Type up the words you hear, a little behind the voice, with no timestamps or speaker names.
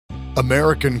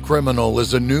American Criminal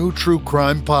is a new true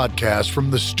crime podcast from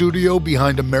the studio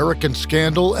behind American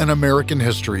Scandal and American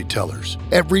History Tellers.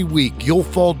 Every week, you'll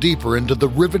fall deeper into the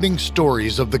riveting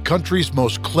stories of the country's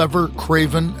most clever,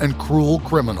 craven, and cruel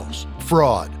criminals.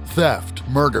 Fraud, theft,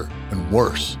 murder, and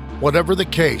worse. Whatever the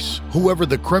case, whoever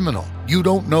the criminal, you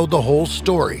don't know the whole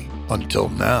story until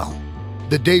now.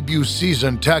 The debut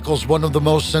season tackles one of the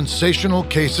most sensational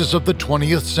cases of the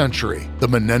 20th century, the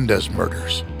Menendez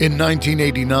murders. In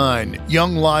 1989,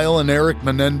 young Lyle and Eric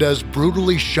Menendez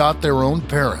brutally shot their own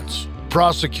parents.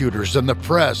 Prosecutors and the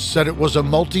press said it was a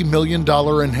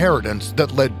multi-million-dollar inheritance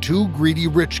that led two greedy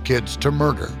rich kids to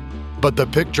murder. But the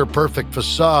picture-perfect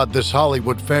facade this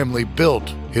Hollywood family built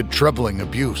hid troubling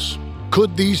abuse.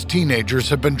 Could these teenagers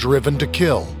have been driven to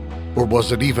kill? Or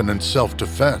was it even in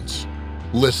self-defense?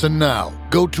 Listen now.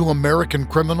 Go to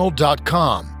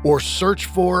AmericanCriminal.com or search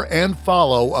for and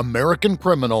follow American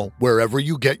Criminal wherever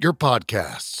you get your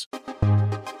podcasts.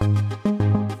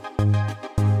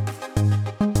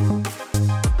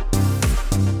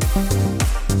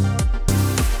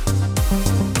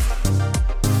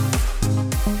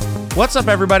 What's up,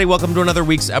 everybody? Welcome to another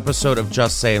week's episode of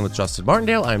Just Saying with Justin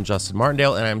Martindale. I'm Justin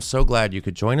Martindale, and I'm so glad you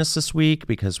could join us this week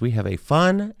because we have a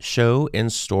fun show in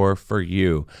store for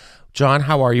you. John,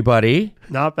 how are you, buddy?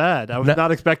 Not bad. I was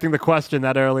not expecting the question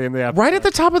that early in the episode. Right at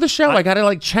the top of the show, I got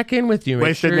to check in with you,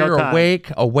 make sure you're awake,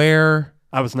 aware.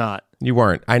 I was not. You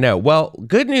weren't. I know. Well,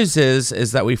 good news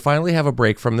is that we finally have a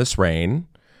break from this rain,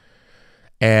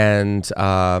 and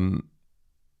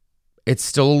it's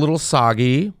still a little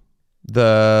soggy.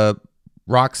 The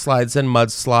rock slides and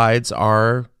mudslides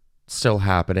are still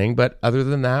happening, but other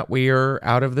than that, we are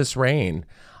out of this rain.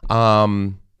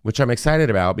 Which I'm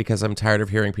excited about because I'm tired of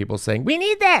hearing people saying, we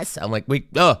need this. I'm like, we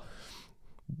got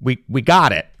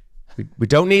it. We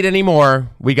don't need any more.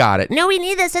 We got it. No, we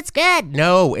need this. It's good.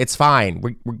 No, it's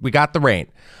fine. We got the rain.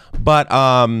 But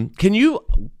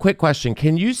quick question.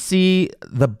 Can you see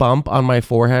the bump on my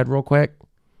forehead real quick?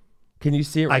 Can you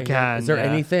see it right I can. Here? Is there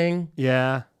anything?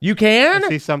 Yeah. You can? I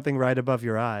see something right above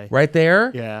your eye. Right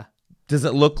there? Yeah. Does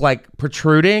it look like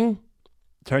protruding?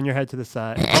 Turn your head to the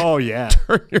side. Oh, yeah.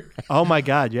 Oh, my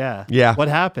God, yeah. Yeah. What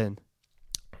happened?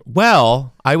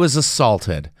 Well, I was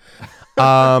assaulted.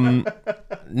 Not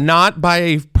by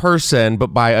a person, but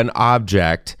by an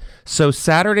object. So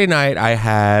Saturday night, I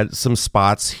had some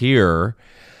spots here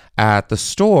at the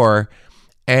store,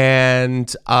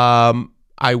 and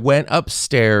I went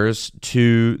upstairs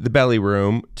to the belly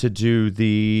room to do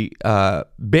the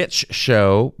Bitch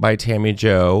Show by Tammy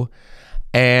Jo,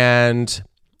 and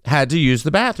had to use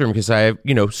the bathroom because I have,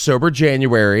 Sober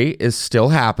January is still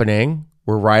happening.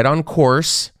 We're right on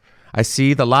course. I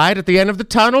see the light at the end of the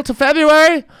tunnel to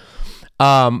February.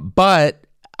 But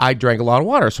I drank a lot of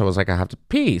water, so I was like, I have to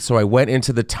pee. So I went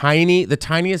into the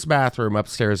tiniest bathroom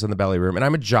upstairs in the belly room, and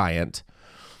I'm a giant.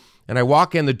 And I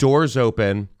walk in, the door's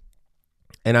open,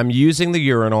 and I'm using the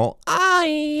urinal. Oh,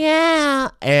 yeah.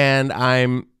 And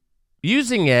I'm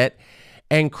using it,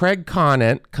 and Craig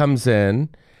Conant comes in,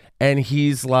 and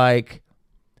he's like,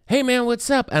 hey, man, what's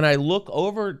up? And I look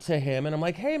over to him, and I'm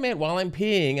like, hey, man, while I'm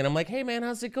peeing, and I'm like, hey, man,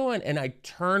 how's it going? And I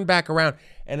turn back around,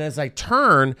 and as I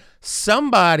turn,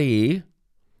 somebody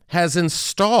has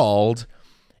installed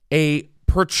a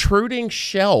protruding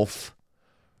shelf,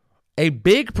 a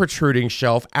big protruding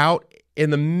shelf out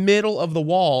in the middle of the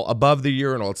wall above the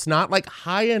urinal. It's not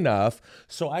high enough,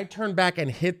 so I turn back and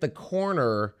hit the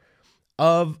corner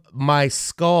of my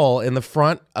skull in the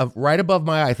front of right above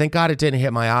my eye. Thank God it didn't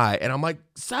hit my eye. And I'm like,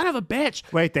 son of a bitch.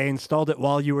 Wait, they installed it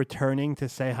while you were turning to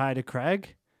say hi to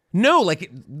Craig? No,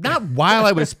 not while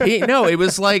I was peeing. No, it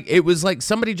was like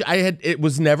somebody, it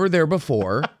was never there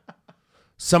before.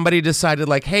 Somebody decided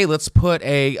hey, let's put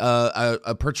a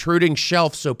protruding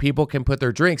shelf so people can put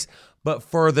their drinks. But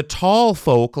for the tall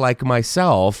folk like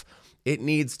myself, it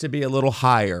needs to be a little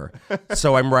higher.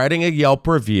 So I'm writing a Yelp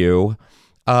review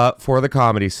for the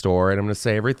Comedy Store, and I'm going to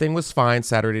say everything was fine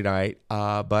Saturday night,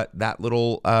 but that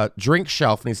little drink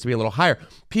shelf needs to be a little higher.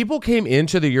 People came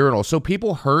into the urinal, so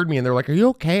people heard me, and they're like, are you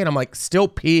okay? And I'm like, still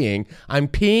peeing. I'm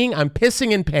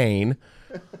pissing in pain.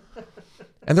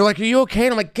 And they're like, are you okay?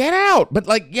 And I'm like, get out.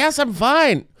 But yes, I'm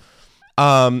fine.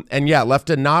 And yeah, left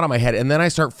a knot on my head. And then I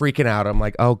start freaking out. I'm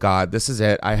like, oh God, this is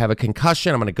it. I have a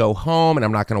concussion. I'm going to go home, and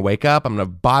I'm not going to wake up. I'm going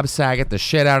to Bob Saget the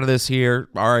shit out of this here.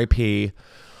 R.I.P.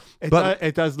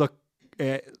 It does look.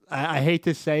 I hate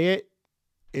to say it.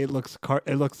 It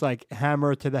looks like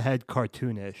Hammer to the Head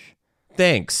cartoonish.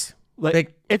 Thanks.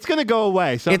 It's gonna go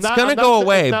away. So It's gonna go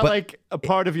away, It's not but like a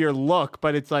part of your look,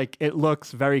 but it's like it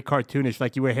looks very cartoonish,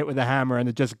 like you were hit with a hammer and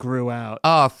it just grew out.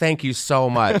 oh, thank you so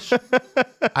much.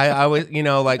 I was,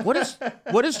 like,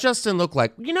 what does Justin look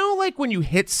like? Like when you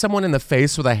hit someone in the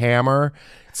face with a hammer,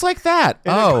 it's like that.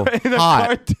 In a hot.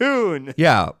 cartoon.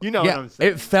 Yeah, You know what I'm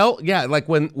saying. It felt, like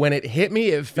when it hit me,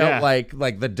 it felt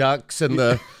like the ducks and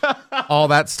the all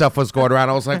that stuff was going around.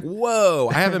 I was like, whoa!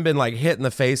 I haven't been like hit in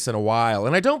the face in a while,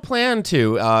 and I don't plan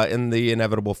to in the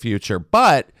inevitable future.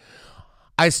 But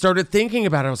I started thinking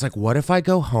about it. I was like, what if I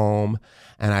go home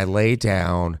and I lay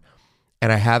down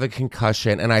and I have a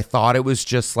concussion, and I thought it was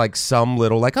just like some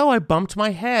little like, oh, I bumped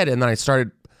my head, and then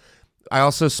I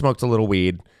also smoked a little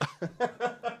weed.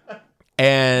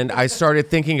 And I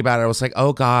started thinking about it. I was like,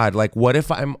 oh God, like what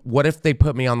if they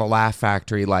put me on the Laugh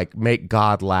Factory, like make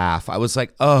God laugh? I was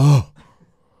like, oh,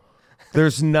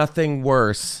 there's nothing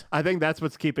worse. I think that's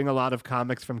what's keeping a lot of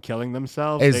comics from killing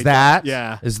themselves. Is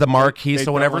the marquee. They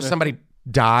So whenever somebody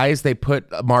dies, they put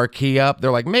a marquee up. They're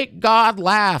like, make God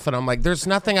laugh. And I'm like, there's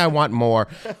nothing I want more.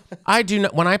 I do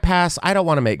not, when I pass, I don't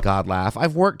want to make God laugh.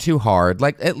 I've worked too hard.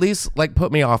 Like at least like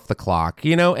put me off the clock,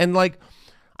 and like,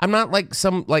 I'm not like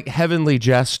some like heavenly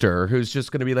jester who's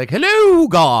just going to be like, hello,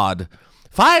 God,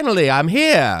 finally I'm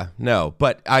here. No,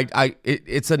 but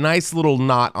it's a nice little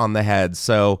knot on the head.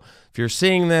 So if you're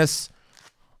seeing this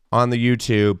on the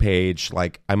YouTube page,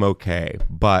 like I'm okay.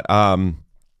 But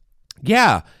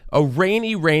yeah, a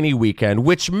rainy weekend,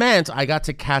 which meant I got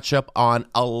to catch up on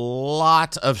a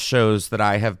lot of shows that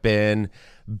I have been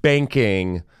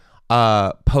banking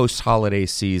post-holiday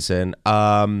season.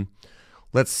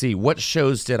 Let's see, what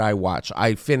shows did I watch?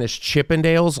 I finished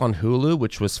Chippendales on Hulu,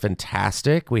 which was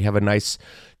fantastic. We have a nice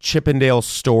Chippendale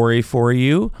story for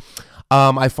you.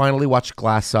 I finally watched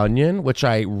Glass Onion, which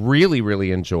I really,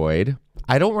 really enjoyed.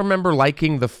 I don't remember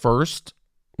liking the first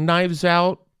Knives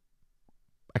Out.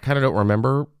 I kind of don't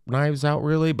remember Knives Out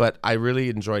really, but I really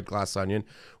enjoyed Glass Onion,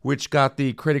 which got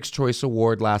the Critics' Choice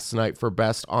Award last night for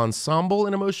Best Ensemble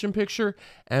in a Motion Picture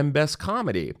and Best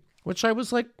Comedy, which I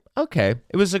was like, okay.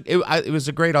 It was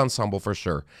a great ensemble for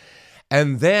sure.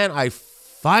 And then I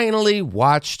finally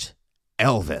watched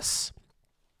Elvis.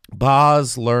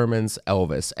 Baz Luhrmann's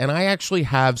Elvis. And I actually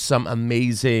have some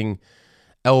amazing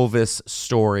Elvis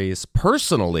stories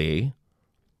personally,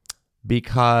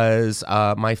 because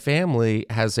my family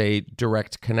has a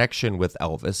direct connection with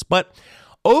Elvis. But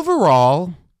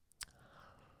overall,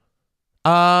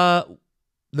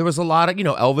 there was a lot of,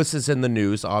 Elvis is in the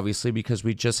news, obviously, because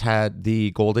we just had the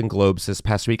Golden Globes this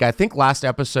past week. I think last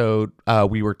episode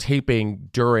we were taping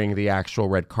during the actual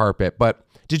red carpet. But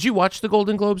did you watch the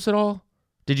Golden Globes at all?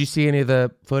 Did you see any of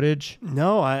the footage?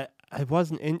 No, I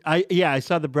wasn't in. I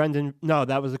saw the Brendan. No,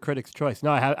 that was the Critics' Choice.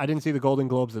 No, I didn't see the Golden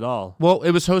Globes at all. Well,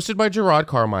 it was hosted by Gerard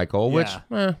Carmichael, which.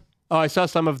 Oh, I saw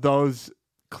some of those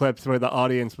clips where the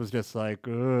audience was just like,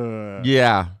 ugh.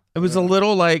 Yeah, it was a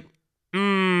little like,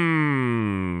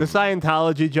 The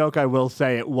Scientology joke, I will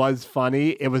say, it was funny.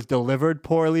 It was delivered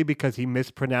poorly because he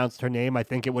mispronounced her name. I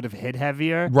think it would have hit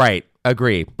heavier. Right.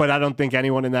 Agree. But I don't think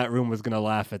anyone in that room was going to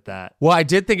laugh at that. Well, I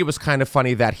did think it was kind of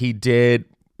funny that he did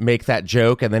make that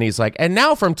joke, and then he's like, and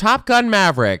now from Top Gun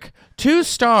Maverick, 2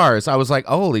 stars. I was like,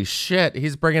 holy shit,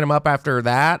 he's bringing him up after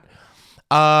that.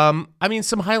 I mean,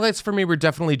 some highlights for me were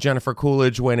definitely Jennifer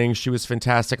Coolidge winning. She was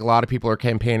fantastic. A lot of people are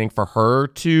campaigning for her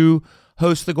to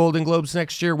host the Golden Globes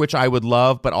next year, which I would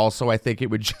love, but also I think it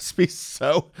would just be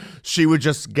she would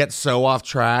just get so off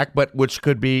track, but which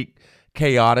could be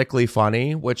chaotically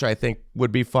funny, which I think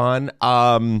would be fun.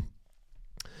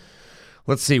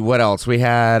 Let's see what else we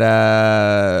had.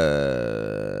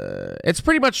 It's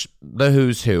pretty much the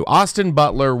who's who. Austin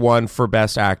Butler won for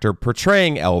Best Actor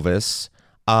portraying Elvis.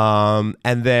 And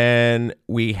then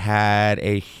we had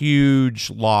a huge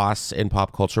loss in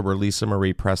pop culture where Lisa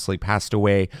Marie Presley passed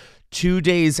away 2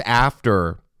 days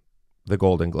after the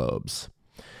Golden Globes.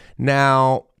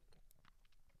 Now,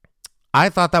 I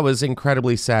thought that was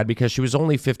incredibly sad because she was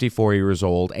only 54 years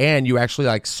old, and you actually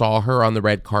saw her on the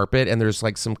red carpet, and there's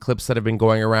some clips that have been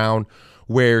going around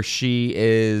where she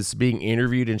is being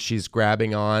interviewed and she's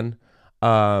grabbing on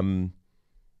to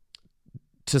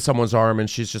someone's arm, and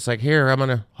she's just like, here, I'm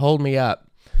gonna hold me up.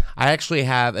 I actually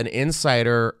have an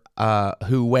insider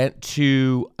who went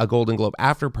to a Golden Globe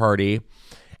after party,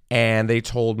 and they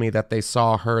told me that they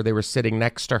saw her, they were sitting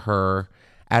next to her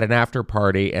at an after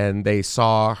party, and they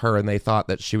saw her and they thought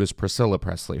that she was Priscilla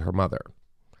Presley, her mother.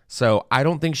 So I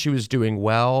don't think she was doing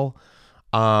well.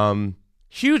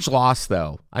 Huge loss,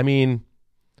 though. I mean,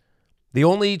 the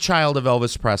only child of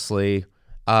Elvis Presley,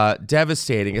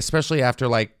 devastating, especially after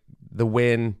the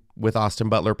win with Austin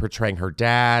Butler portraying her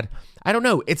dad. I don't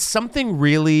know. It's something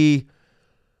really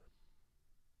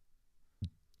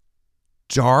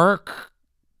dark,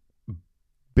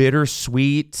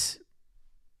 bittersweet,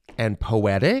 and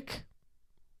poetic.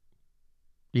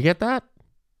 You get that?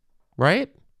 Right?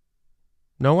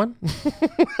 No one?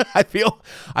 I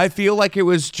feel like it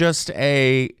was just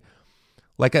a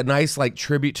nice like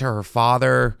tribute to her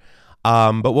father.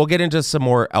 But we'll get into some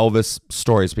more Elvis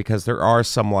stories because there are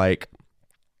some like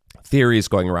theories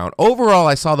going around. Overall,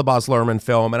 I saw the Baz Luhrmann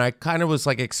film and I kind of was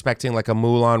like expecting like a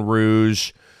Moulin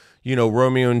Rouge,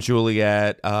 Romeo and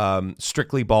Juliet,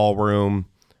 Strictly Ballroom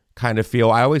kind of feel.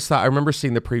 I remember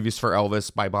seeing the previews for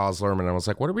Elvis by Baz Luhrmann and I was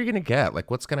like, what are we going to get? Like,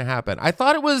 what's going to happen? I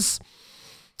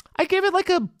gave it like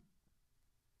a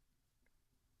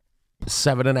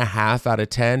 7.5 out of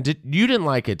 10. You didn't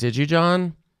like it, did you,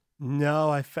 John? No,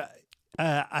 I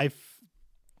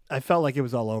felt like it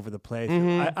was all over the place.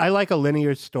 I like a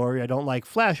linear story. I don't like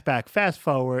flashback, fast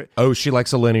forward. Oh, she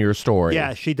likes a linear story.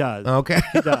 Yeah, she does. Okay.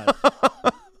 She does.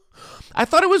 I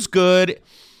thought it was good.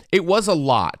 It was a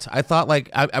lot. I thought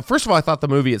first of all, I thought the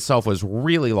movie itself was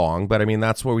really long, but I mean,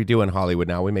 that's what we do in Hollywood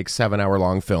now. We make 7-hour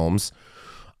long films.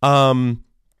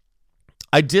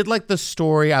 I did like the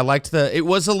story. I liked it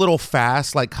was a little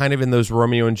fast, like kind of in those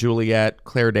Romeo and Juliet,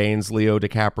 Claire Danes, Leo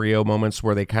DiCaprio moments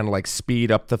where they kind of like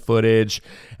speed up the footage.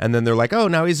 And then they're like, oh,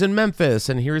 now he's in Memphis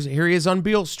and here he is on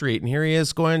Beale Street and here he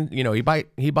is going,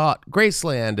 he bought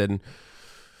Graceland. And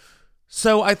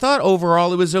so I thought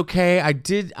overall it was okay.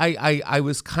 I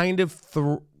was kind of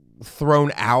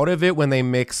thrown out of it when they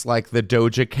mix like the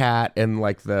Doja Cat and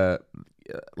like the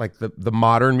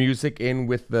modern music in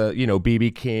with the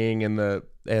BB King and the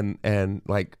and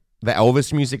like the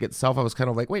Elvis music itself. I was kind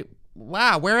of like, wait,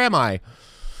 wow, where am I?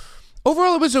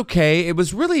 Overall, it was okay. It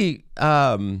was really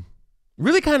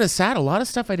really kind of sad. A lot of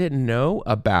stuff I didn't know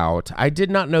about. I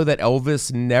did not know that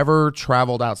Elvis never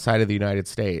traveled outside of the United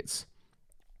States.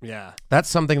 Yeah, that's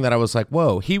something that I was like,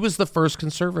 whoa, he was the first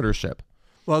conservatorship.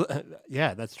 Well,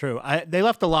 yeah, that's true. They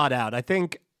left a lot out. I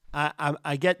think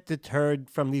I get deterred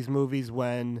from these movies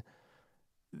when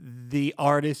the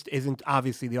artist isn't,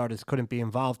 obviously the artist couldn't be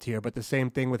involved here, but the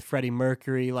same thing with Freddie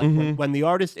Mercury. Like when the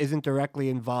artist isn't directly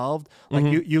involved, like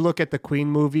you look at the Queen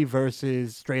movie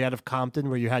versus Straight Outta Compton,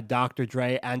 where you had Dr.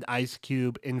 Dre and Ice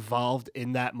Cube involved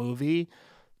in that movie,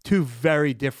 two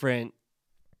very different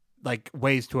like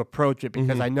ways to approach it,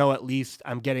 because I know at least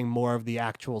I'm getting more of the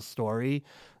actual story.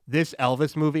 This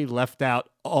Elvis movie left out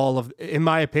in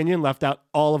my opinion, left out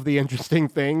all of the interesting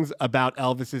things about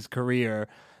Elvis's career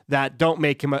that don't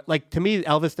make him to me,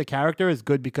 Elvis the character is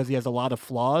good because he has a lot of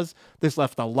flaws. This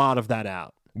left a lot of that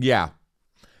out. Yeah.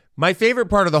 My favorite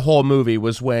part of the whole movie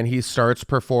was when he starts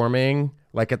performing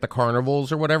like at the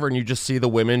carnivals or whatever, and you just see the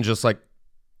women just like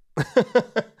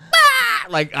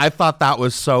like, I thought that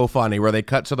was so funny where they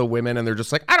cut to the women and they're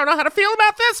just like, I don't know how to feel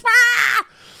about this.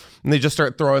 And they just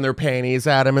start throwing their panties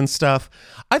at him and stuff.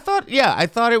 I thought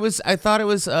it was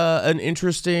an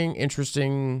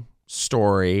interesting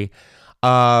story.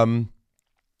 And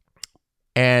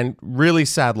really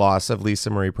sad loss of Lisa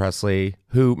Marie Presley,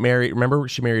 who remember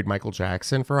she married Michael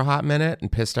Jackson for a hot minute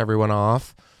and pissed everyone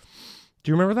off.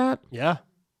 Do you remember that? Yeah.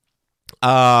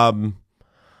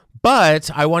 But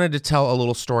I wanted to tell a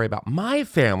little story about my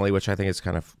family, which I think is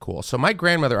kind of cool. So my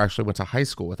grandmother actually went to high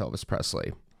school with Elvis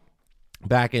Presley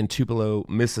back in Tupelo,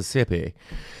 Mississippi.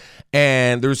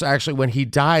 And there's actually, when he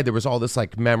died, there was all this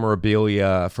like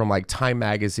memorabilia from like Time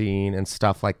Magazine and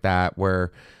stuff like that,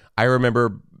 where I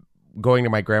remember going to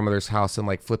my grandmother's house and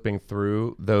like flipping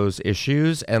through those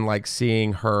issues and like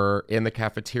seeing her in the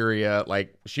cafeteria.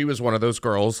 Like she was one of those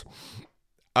girls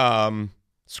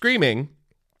screaming.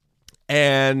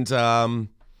 And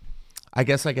I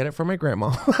guess I get it from my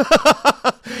grandma.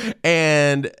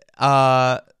 And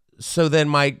so then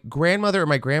my grandmother and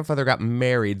my grandfather got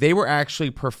married. They were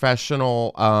actually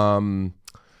professional. I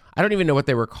don't even know what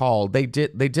they were called. They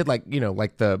did like,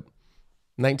 like the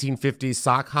 1950s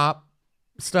sock hop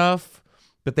stuff,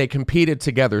 but they competed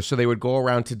together. So they would go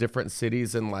around to different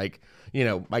cities and like,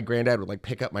 my granddad would like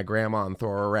pick up my grandma and throw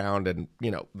her around and,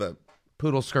 the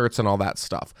poodle skirts and all that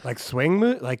stuff. Like swing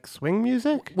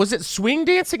music? Was it swing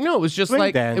dancing? No, it was just swing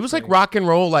like dancing. It was like rock and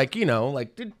roll, like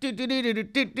like.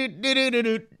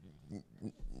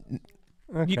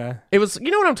 Okay. It was,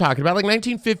 what I'm talking about, like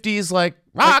 1950s, like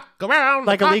rock around,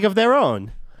 like a League of Their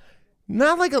Own.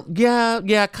 Not like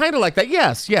yeah, kind of like that.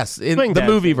 Yes, in swing the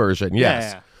dancing. movie version.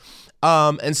 Yes.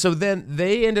 Yeah. And so then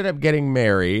they ended up getting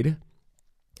married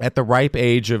at the ripe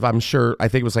age of, I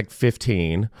think it was like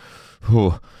 15.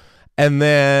 Whew. And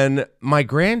then my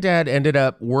granddad ended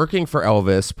up working for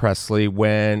Elvis Presley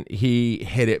when he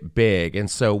hit it big.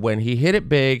 And so when he hit it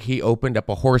big, he opened up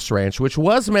a horse ranch, which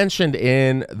was mentioned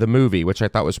in the movie, which I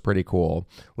thought was pretty cool.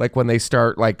 Like when they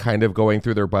start like kind of going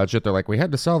through their budget, they're like, we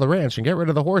had to sell the ranch and get rid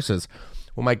of the horses.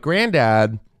 Well, my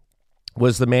granddad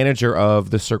was the manager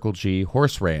of the Circle G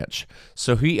Horse Ranch.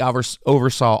 So he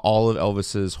oversaw all of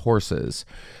Elvis's horses.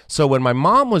 So when my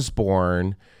mom was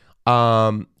born,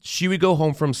 she would go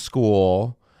home from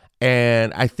school,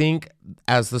 and I think,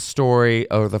 as the story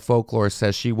or the folklore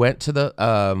says, she went to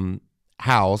the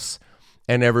house,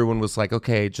 and everyone was like,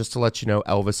 okay, just to let you know,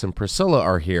 Elvis and Priscilla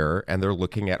are here, and they're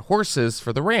looking at horses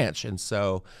for the ranch. And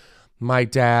so my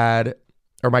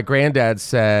granddad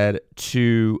said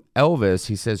to Elvis,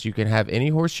 he says, you can have any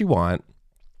horse you want,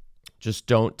 just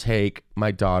don't take my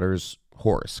daughter's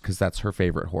horse, because that's her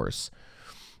favorite horse,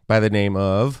 by the name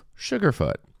of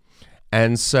Sugarfoot.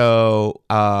 And so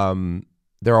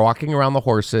they're walking around the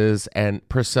horses, and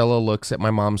Priscilla looks at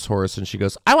my mom's horse, and she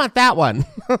goes, I want that one.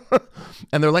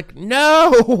 And they're like,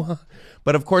 no.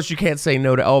 But of course, you can't say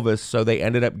no to Elvis. So they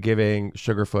ended up giving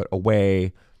Sugarfoot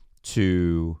away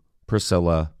to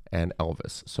Priscilla and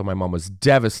Elvis. So my mom was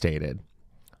devastated.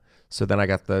 So then I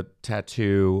got the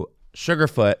tattoo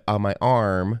Sugarfoot on my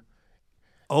arm.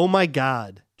 Oh, my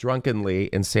God. Drunkenly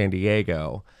in San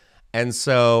Diego. And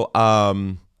so...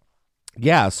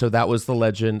 yeah, so that was the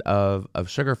legend of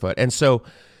Sugarfoot. And so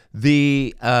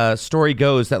the story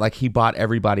goes that like he bought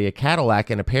everybody a Cadillac,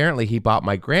 and apparently he bought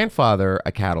my grandfather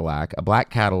a Cadillac, a black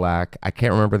Cadillac. I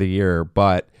can't remember the year,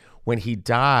 but when he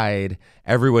died,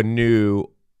 everyone knew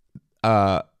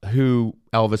who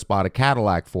Elvis bought a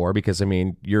Cadillac for, because, I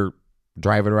mean, you're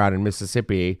driving around in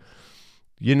Mississippi,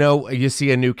 you know, you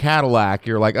see a new Cadillac,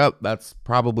 you're like, oh, that's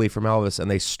probably from Elvis. And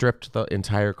they stripped the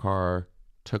entire car,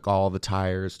 took all the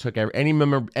tires, took any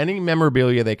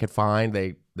memorabilia they could find.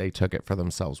 They took it for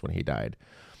themselves when he died,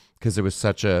 because it was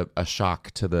such a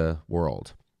shock to the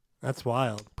world. That's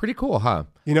wild. Pretty cool, huh?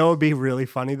 You know, it would be really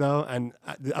funny though, and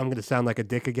I'm going to sound like a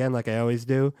dick again, like I always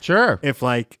do. Sure. If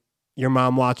like your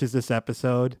mom watches this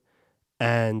episode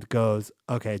and goes,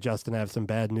 okay, Justin, I have some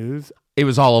bad news. It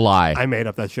was all a lie. I made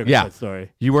up that Sugarfoot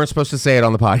story. You weren't supposed to say it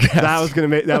on the podcast. That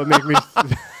would make me.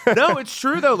 No, it's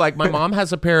true though. Like my mom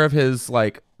has a pair of his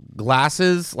like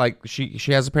glasses. Like she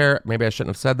has a pair. Maybe I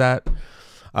shouldn't have said that.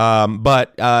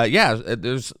 But yeah,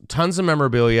 there's tons of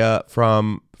memorabilia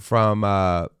from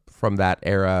that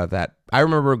era that I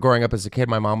remember growing up as a kid.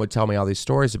 My mom would tell me all these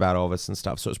stories about Elvis and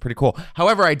stuff. So it's pretty cool.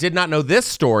 However, I did not know this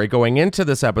story going into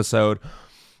this episode.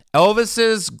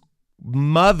 Elvis's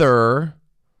mother,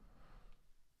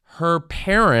 her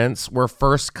parents were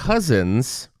first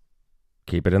cousins.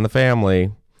 Keep it in the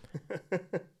family.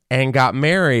 And got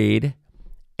married,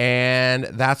 and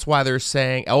that's why they're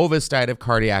saying Elvis died of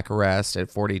cardiac arrest at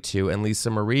 42 and Lisa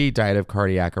Marie died of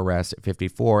cardiac arrest at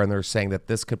 54, and they're saying that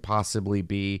this could possibly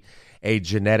be a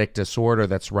genetic disorder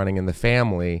that's running in the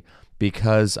family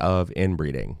because of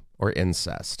inbreeding or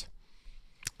incest.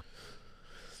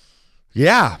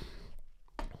 Yeah.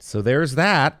 So there's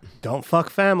that. Don't fuck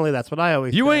family. That's what I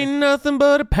always You say. ain't nothing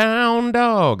but a pound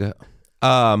dog.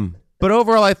 But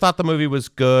overall, I thought the movie was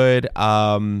good.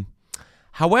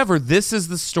 However, this is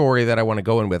the story that I want to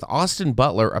go in with. Austin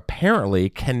Butler apparently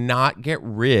cannot get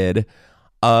rid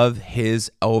of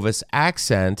his Elvis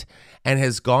accent and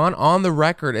has gone on the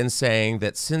record and saying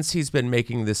that since he's been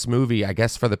making this movie, I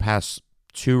guess for the past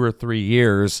 2 or 3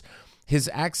 years, his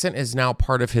accent is now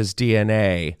part of his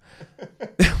DNA,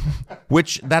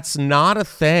 which that's not a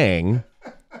thing.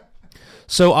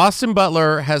 So Austin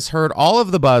Butler has heard all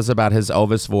of the buzz about his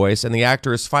Elvis voice, and the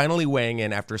actor is finally weighing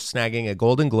in after snagging a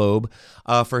Golden Globe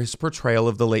for his portrayal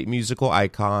of the late musical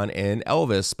icon in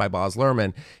Elvis by Baz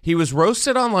Luhrmann. He was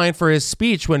roasted online for his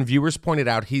speech when viewers pointed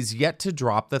out he's yet to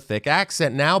drop the thick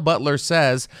accent. Now Butler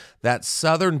says that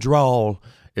Southern drawl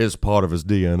is part of his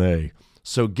DNA.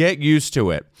 So get used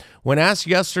to it. When asked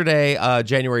yesterday,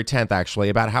 January 10th, actually,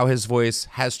 about how his voice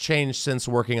has changed since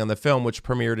working on the film, which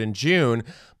premiered in June,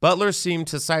 Butler seemed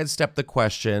to sidestep the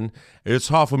question. It's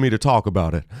hard for me to talk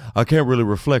about it. I can't really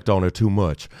reflect on it too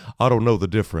much. I don't know the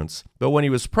difference. But when he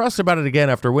was pressed about it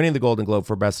again after winning the Golden Globe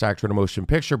for Best Actor in a Motion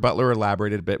Picture, Butler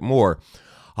elaborated a bit more.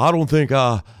 I don't think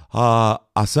I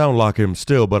sound like him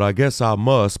still, but I guess I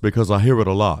must because I hear it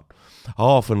a lot. I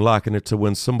often liken it to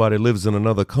when somebody lives in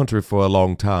another country for a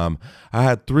long time. I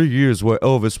had 3 years where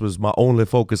Elvis was my only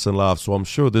focus in life, so I'm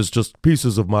sure there's just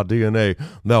pieces of my DNA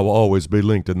that will always be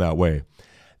linked in that way.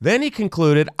 Then he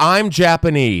concluded, I'm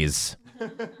Japanese.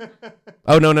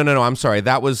 Oh, no, I'm sorry.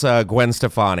 That was Gwen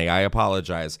Stefani. I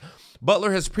apologize.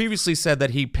 Butler has previously said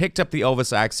that he picked up the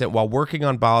Elvis accent while working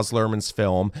on Baz Luhrmann's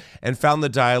film and found the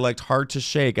dialect hard to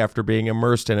shake after being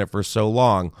immersed in it for so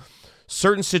long.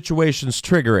 Certain situations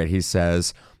trigger it, he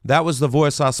says. That was the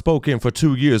voice I spoke in for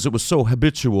 2 years. It was so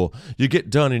habitual. You get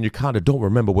done and you kind of don't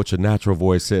remember what your natural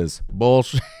voice is.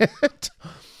 Bullshit.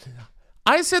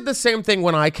 I said the same thing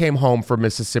when I came home from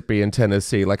Mississippi and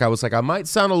Tennessee. Like, I was like, I might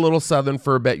sound a little Southern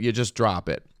for a bit. You just drop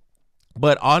it.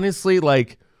 But honestly,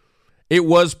 like, it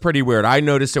was pretty weird. I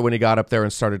noticed it when he got up there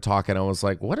and started talking. I was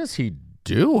like, what is he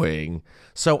doing?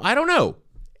 So I don't know.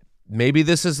 Maybe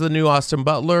this is the new Austin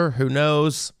Butler. Who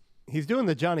knows? He's doing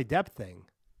the Johnny Depp thing.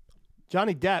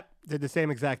 Johnny Depp did the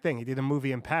same exact thing. He did a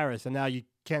movie in Paris, and now you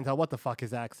can't tell what the fuck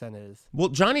his accent is. Well,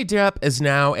 Johnny Depp is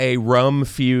now a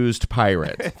rum-fused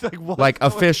pirate. It's like, what? Like,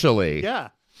 officially.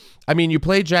 Yeah. I mean, you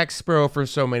play Jack Sparrow for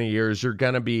so many years, you're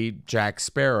going to be Jack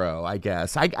Sparrow, I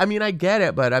guess. I mean, I get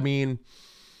it, but I mean,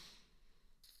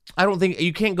 I don't think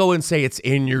you can't go and say it's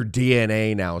in your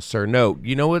DNA now, sir. No,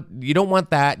 you know what? You don't want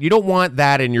that. You don't want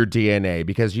that in your DNA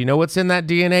because you know what's in that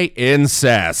DNA?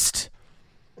 Incest.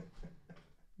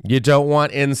 You don't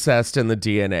want incest in the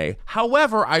DNA.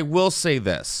 However, I will say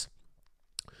this.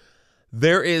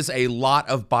 There is a lot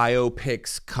of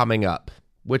biopics coming up,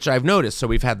 which I've noticed. So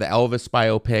we've had the Elvis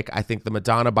biopic. I think the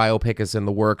Madonna biopic is in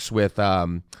the works with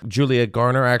Julia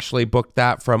Garner actually booked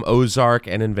that from Ozark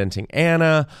and Inventing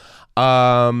Anna.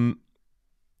 There's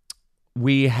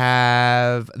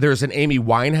an Amy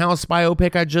Winehouse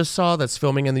biopic I just saw that's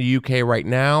filming in the UK right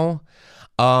now.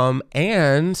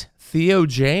 And Theo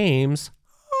James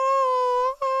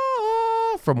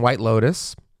from White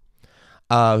Lotus,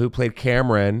 who played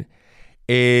Cameron,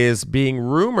 is being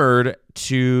rumored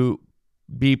to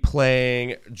be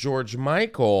playing George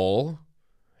Michael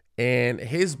in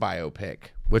his biopic,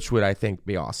 which would, I think,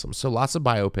 be awesome. So lots of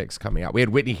biopics coming out. We had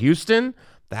Whitney Houston.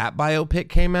 That biopic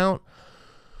came out.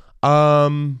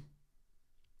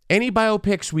 Any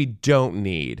biopics we don't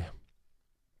need?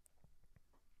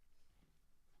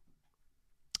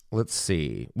 Let's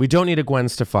see. We don't need a Gwen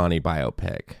Stefani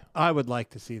biopic. I would like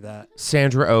to see that.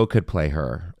 Sandra Oh could play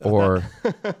her, or,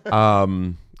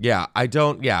 yeah. I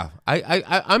don't. Yeah,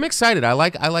 I'm excited. I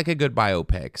like a good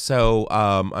biopic. So,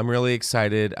 I'm really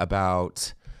excited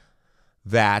about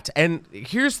that. And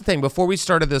here's the thing: before we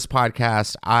started this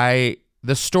podcast,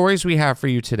 the stories we have for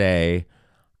you today,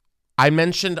 I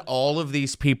mentioned all of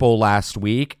these people last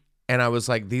week, and I was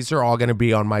like, these are all going to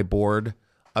be on my board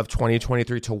of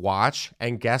 2023 to watch.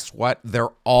 And guess what? They're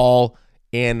all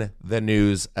in the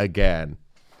news again.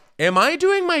 Am I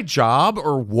doing my job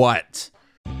or what?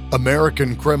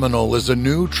 American Criminal is a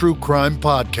new true crime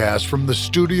podcast from the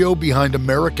studio behind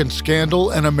American Scandal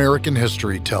and American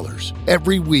History Tellers.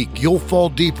 Every week, you'll fall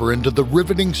deeper into the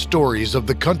riveting stories of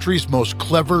the country's most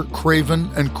clever, craven,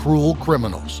 and cruel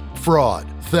criminals. Fraud,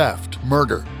 theft,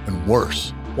 murder, and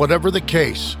worse. Whatever the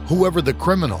case, whoever the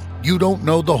criminal, you don't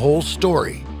know the whole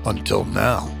story until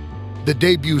now. The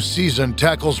debut season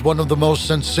tackles one of the most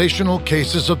sensational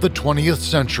cases of the 20th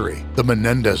century, the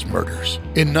Menendez murders.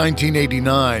 In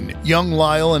 1989, young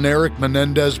Lyle and Eric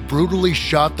Menendez brutally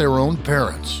shot their own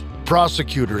parents.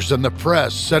 Prosecutors and the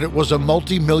press said it was a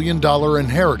multi-million-dollar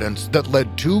inheritance that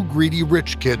led two greedy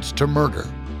rich kids to murder.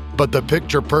 But the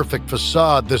picture-perfect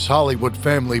facade this Hollywood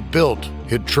family built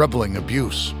hid troubling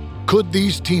abuse. Could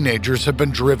these teenagers have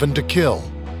been driven to kill?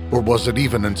 Or was it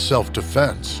even in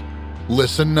self-defense?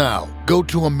 Listen now. Go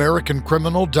to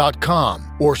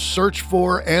AmericanCriminal.com or search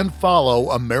for and follow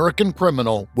American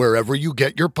Criminal wherever you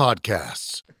get your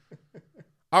podcasts.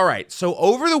 All right. So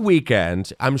over the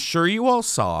weekend, I'm sure you all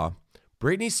saw,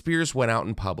 Britney Spears went out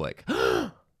in public.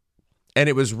 And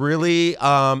it was really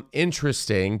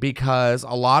interesting because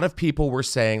a lot of people were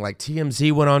saying, like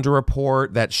TMZ went on to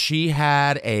report that she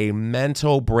had a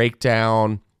mental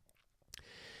breakdown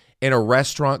in a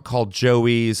restaurant called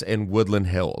Joey's in Woodland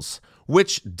Hills.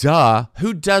 Which, duh,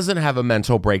 who doesn't have a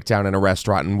mental breakdown in a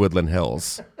restaurant in Woodland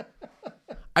Hills?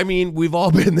 I mean, we've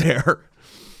all been there.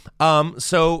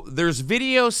 So there's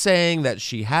video saying that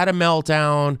she had a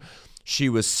meltdown. She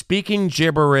was speaking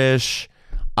gibberish.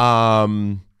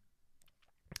 And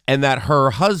that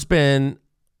her husband,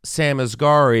 Sam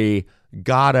Asghari,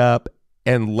 got up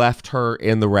and left her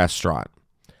in the restaurant.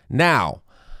 Now,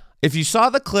 if you saw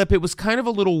the clip, it was kind of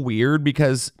a little weird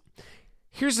because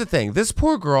here's the thing. This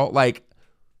poor girl, like,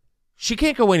 she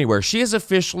can't go anywhere. She is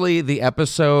officially the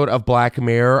episode of Black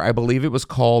Mirror. I believe it was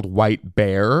called White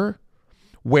Bear,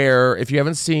 where if you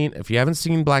haven't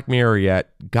seen Black Mirror yet,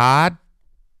 God,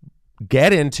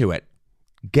 get into it.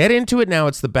 Get into it now.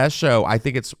 It's the best show. I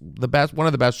think it's one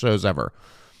of the best shows ever.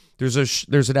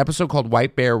 There's an episode called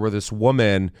White Bear where this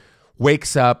woman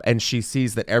wakes up and she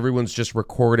sees that everyone's just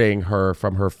recording her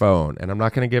from her phone. And I'm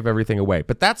not going to give everything away,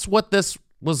 but that's what this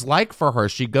was like for her.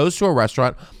 She goes to a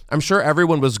restaurant. I'm sure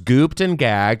everyone was gooped and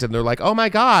gagged, and they're like, oh my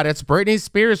God, it's Britney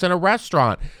Spears in a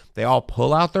restaurant. They all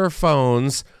pull out their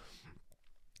phones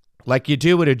like you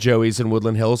do at a Joey's in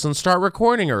Woodland Hills and start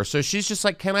recording her. So she's just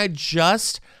like, can I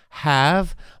just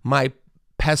have my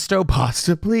pesto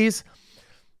pasta, please?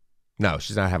 No,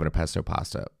 she's not having a pesto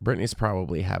pasta. Britney's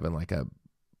probably having like a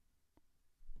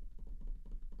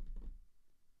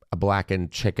blackened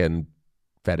chicken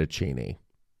fettuccine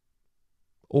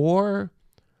or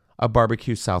a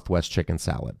barbecue Southwest chicken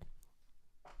salad.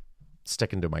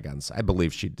 Sticking to my guns. I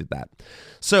believe she did that.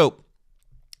 So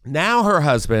now her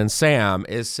husband, Sam,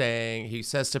 is saying, he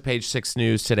says to Page Six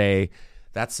News today,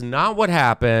 that's not what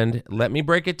happened. Let me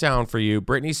break it down for you.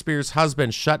 Britney Spears'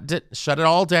 husband shut it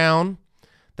all down,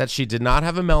 that she did not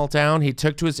have a meltdown. He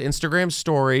took to his Instagram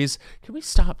stories. Can we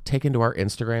stop taking to our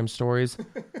Instagram stories?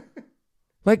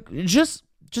 Like, just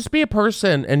be a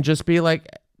person and just be like,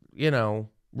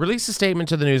 release a statement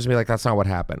to the news and be like, that's not what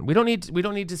happened. We don't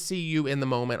need to see you in the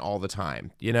moment all the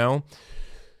time,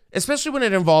 Especially when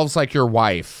it involves like your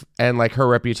wife and like her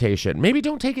reputation. Maybe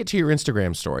don't take it to your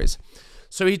Instagram stories.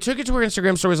 So he took it to her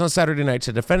Instagram stories on Saturday night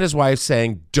to defend his wife,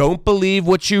 saying, don't believe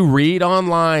what you read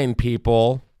online,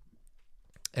 people.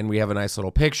 And we have a nice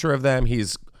little picture of them.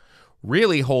 He's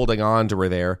really holding on to her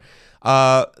there.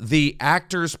 The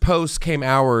actor's post came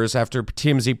hours after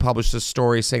TMZ published a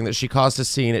story saying that she caused a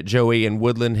scene at Joey in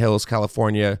Woodland Hills,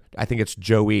 California. I think it's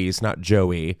Joey's, not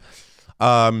Joey.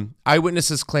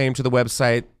 Eyewitnesses claim to the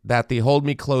website that the Hold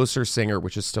Me Closer singer,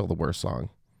 which is still the worst song,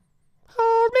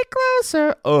 Hold Me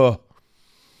Closer,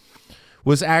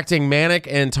 was acting manic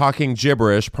and talking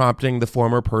gibberish, prompting the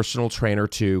former personal trainer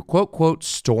to, quote,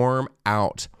 storm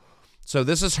out. So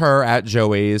this is her at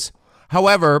Joey's.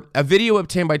 However, a video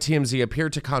obtained by TMZ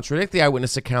appeared to contradict the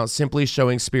eyewitness account, simply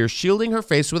showing Spears shielding her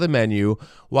face with a menu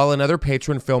while another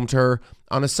patron filmed her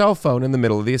on a cell phone in the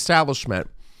middle of the establishment.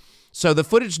 So the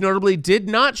footage notably did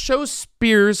not show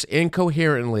Spears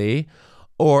incoherently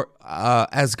or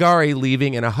Asghari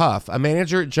leaving in a huff. A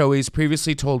manager at Joey's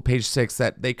previously told Page Six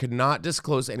that they could not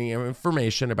disclose any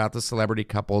information about the celebrity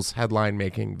couple's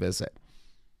headline-making visit.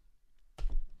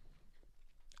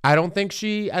 I don't think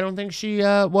she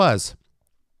was.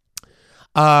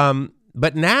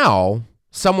 But now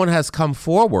someone has come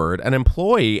forward, an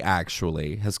employee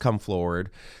actually has come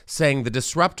forward, saying the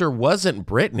disruptor wasn't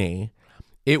Britney.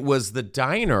 It was the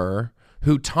diner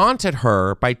who taunted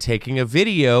her by taking a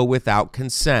video without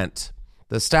consent.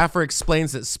 The staffer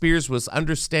explains that Spears was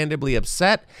understandably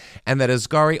upset and that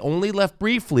Asghari only left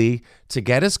briefly to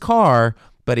get his car,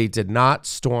 but he did not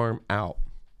storm out.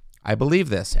 I believe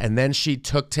this. And then she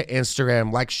took to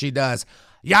Instagram like she does.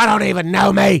 Y'all don't even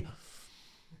know me.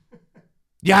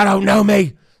 Y'all don't know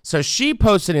me. So she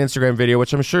posted an Instagram video,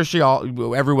 which I'm sure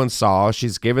everyone saw.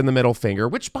 She's given the middle finger,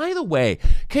 which, by the way,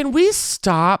 can we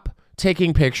stop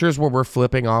taking pictures where we're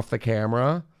flipping off the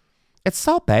camera? It's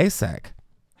so basic.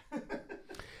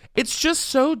 It's just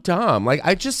so dumb. Like,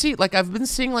 I just see, like, I've been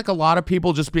seeing, like, a lot of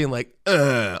people just being like,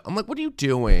 ugh. I'm like, what are you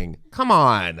doing? Come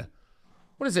on.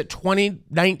 What is it,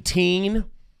 2019?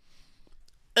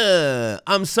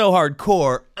 I'm so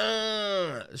hardcore.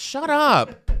 Shut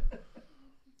up.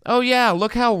 Oh, yeah,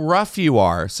 look how rough you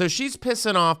are. So she's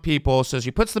pissing off people. So she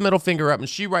puts the middle finger up and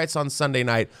she writes on Sunday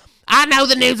night, I know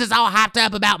the news is all hyped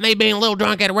up about me being a little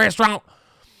drunk at a restaurant.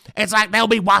 It's like they'll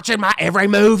be watching my every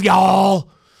move,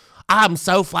 y'all. I'm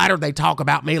so flattered they talk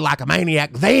about me like a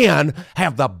maniac, then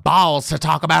have the balls to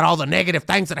talk about all the negative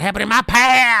things that happened in my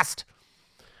past.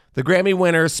 The Grammy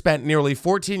winner spent nearly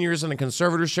 14 years in a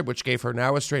conservatorship, which gave her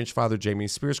now estranged father, Jamie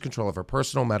Spears, control of her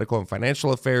personal, medical, and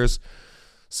financial affairs.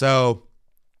 So,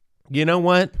 you know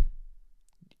what?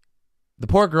 The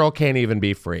poor girl can't even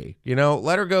be free.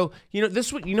 Let her go.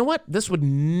 This would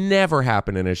never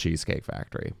happen in a Cheesecake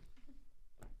Factory.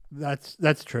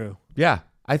 That's true. Yeah.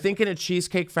 I think in a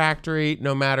Cheesecake Factory,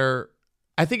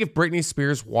 I think if Britney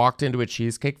Spears walked into a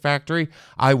Cheesecake Factory,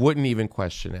 I wouldn't even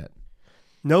question it.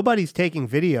 Nobody's taking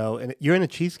video, and you're in a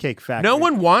Cheesecake Factory. No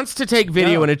one wants to take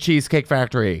video in a Cheesecake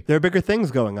Factory. There are bigger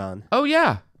things going on. Oh,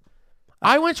 yeah.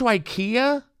 I went to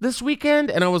IKEA this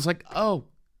weekend, and I was like, oh,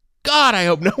 God, I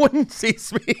hope no one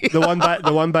sees me. The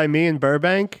one by me in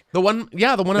Burbank? The one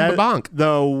in Burbank.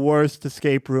 The worst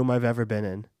escape room I've ever been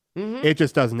in. Mm-hmm. It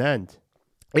just doesn't end.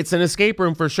 It's an escape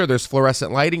room for sure. There's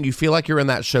fluorescent lighting. You feel like you're in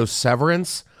that show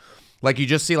Severance. Like you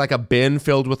just see like a bin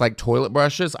filled with like toilet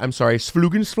brushes. I'm sorry,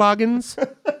 Slugenslagens.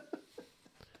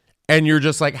 and you're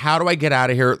just like, how do I get out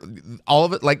of here? All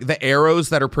of it, like the arrows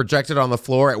that are projected on the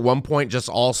floor at one point just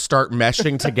all start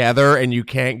meshing together and you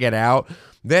can't get out.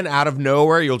 Then out of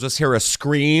nowhere, you'll just hear a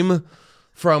scream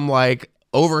from like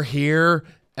over here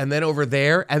and then over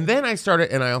there. And then I started,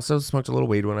 and I also smoked a little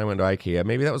weed when I went to IKEA.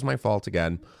 Maybe that was my fault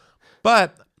again.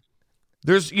 But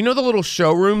there's, the little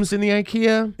showrooms in the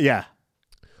IKEA? Yeah.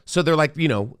 So they're like,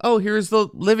 oh, here's the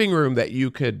living room that you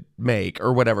could make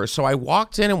or whatever. So I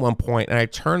walked in at one point and I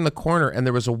turned the corner and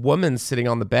there was a woman sitting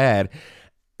on the bed.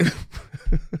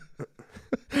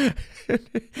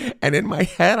 And in my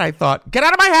head, I thought, get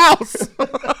out of my house.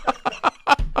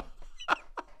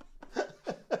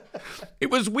 It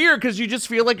was weird because you just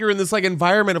feel like you're in this like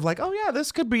environment of like, oh yeah,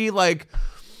 this could be like,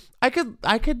 I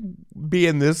could be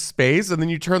in this space. And then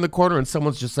you turn the corner and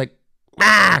someone's just like,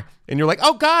 ah! And you're like,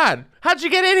 oh God, how'd you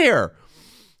get in here?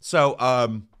 So,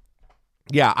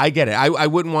 yeah, I get it. I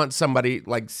wouldn't want somebody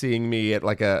like seeing me at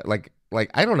like a, like,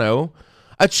 I don't know,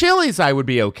 a Chili's I would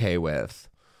be okay with.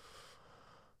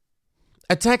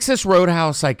 A Texas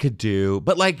Roadhouse I could do,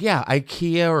 but like, yeah,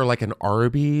 IKEA or like an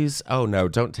Arby's. Oh no,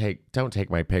 don't take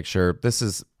my picture. This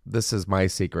is my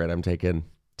secret. I'm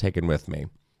taking with me.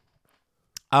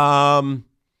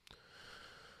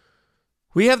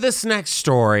 We have this next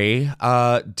story.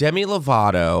 Demi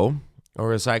Lovato,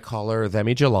 or as I call her,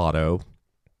 Demi Gelato,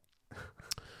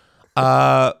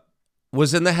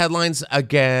 was in the headlines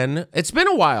again. It's been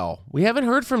a while. We haven't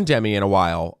heard from Demi in a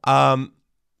while.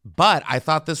 But I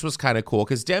thought this was kind of cool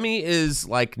because Demi is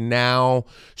like now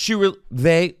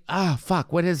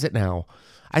what is it now?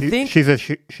 I think she's a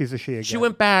she again. She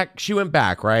went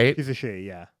back, right? She's a she,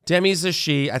 yeah. Demi's a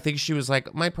she. I think she was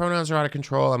like, my pronouns are out of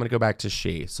control. I'm going to go back to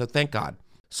she. So thank God.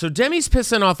 So Demi's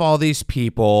pissing off all these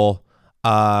people.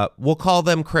 We'll call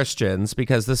them Christians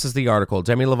because this is the article.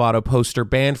 Demi Lovato poster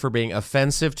banned for being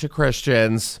offensive to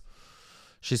Christians.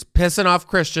 She's pissing off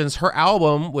Christians. Her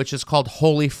album, which is called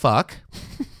Holy Fuck.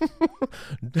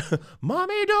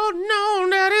 Mommy don't know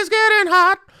daddy's getting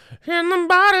hot in the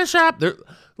body shop.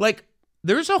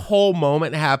 There's a whole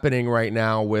moment happening right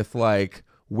now with like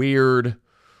weird,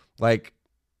 like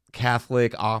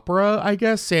Catholic opera, I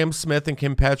guess. Sam Smith and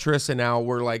Kim Petras. And now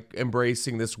we're like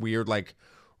embracing this weird, like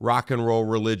rock and roll,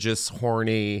 religious,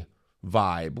 horny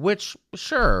vibe, which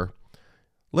sure.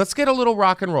 Let's get a little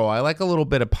rock and roll. I like a little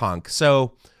bit of punk.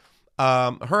 So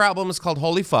her album is called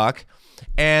Holy Fuck.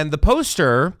 And the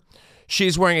poster,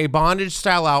 she's wearing a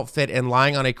bondage-style outfit and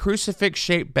lying on a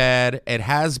crucifix-shaped bed. It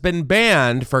has been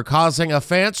banned for causing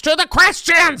offense to the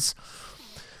Christians.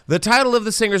 The title of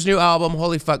the singer's new album,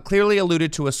 Holy Fuck, clearly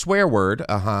alluded to a swear word.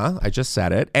 I just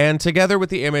said it. And together with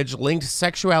the image, linked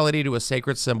sexuality to a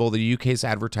sacred symbol the UK's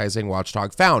advertising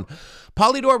watchdog found.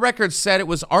 Polydor Records said it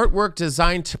was artwork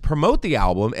designed to promote the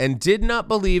album and did not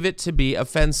believe it to be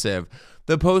offensive.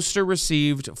 The poster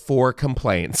received 4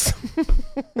 complaints.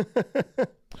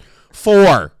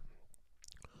 4.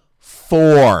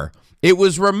 It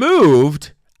was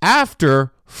removed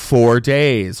after 4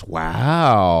 days.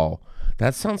 Wow.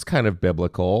 That sounds kind of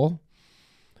biblical.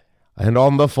 And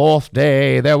on the 4th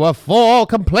day, there were 4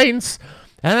 complaints.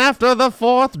 And after the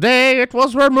 4th day, it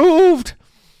was removed.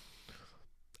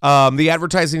 The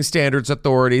Advertising Standards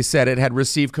Authority said it had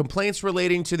received complaints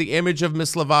relating to the image of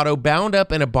Miss Lovato bound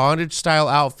up in a bondage-style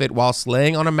outfit whilst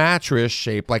laying on a mattress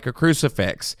shaped like a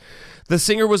crucifix. The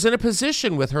singer was in a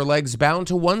position with her legs bound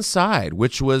to one side,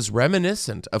 which was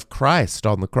reminiscent of Christ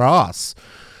on the cross.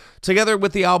 Together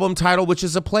with the album title, which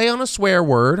is a play on a swear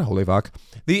word, holy fuck,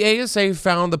 the ASA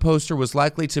found the poster was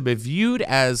likely to be viewed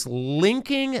as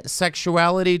linking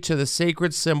sexuality to the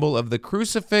sacred symbol of the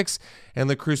crucifix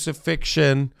and the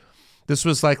crucifixion. This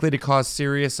was likely to cause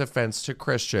serious offense to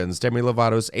Christians. Demi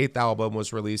Lovato's 8th album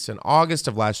was released in August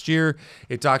of last year.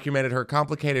 It documented her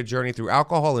complicated journey through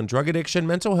alcohol and drug addiction,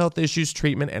 mental health issues,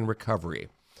 treatment, and recovery.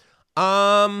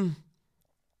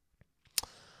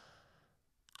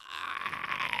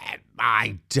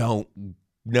 I don't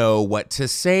know what to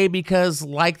say because,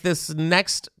 like this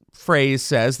next phrase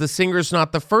says, the singer's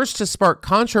not the first to spark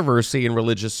controversy in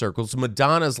religious circles.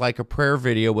 Madonna's Like a Prayer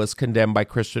video was condemned by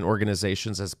Christian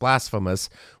organizations as blasphemous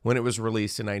when it was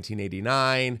released in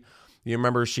 1989. You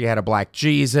remember she had a black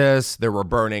Jesus. There were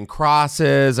burning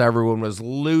crosses. Everyone was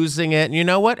losing it. And you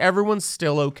know what? Everyone's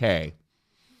still okay.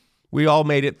 We all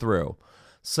made it through.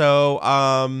 So,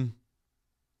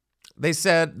 they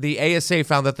said the ASA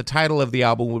found that the title of the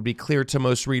album would be clear to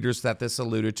most readers that this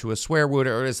alluded to a swear word,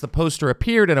 or as the poster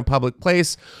appeared in a public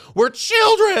place where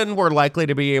children were likely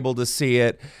to be able to see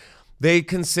it. They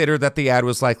considered that the ad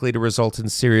was likely to result in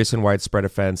serious and widespread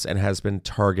offense and has been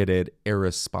targeted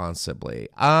irresponsibly.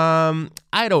 I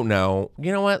don't know.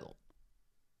 You know what?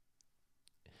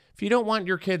 If you don't want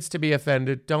your kids to be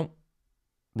offended, don't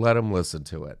let them listen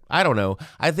to it. I don't know.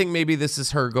 I think maybe this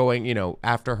is her going,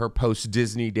 after her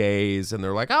post-Disney days, and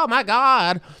they're like, oh my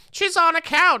God, she's on a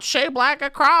couch, Shea Black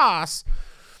across.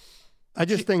 I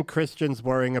just think Christians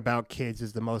worrying about kids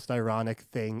is the most ironic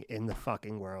thing in the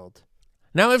fucking world.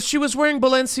 Now, if she was wearing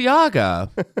Balenciaga,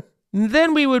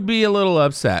 then we would be a little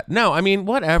upset. No, I mean,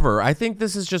 whatever. I think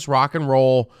this is just rock and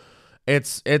roll.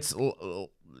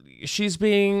 She's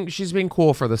being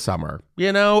cool for the summer.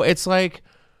 It's like,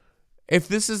 if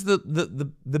this is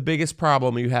the biggest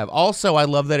problem you have. Also, I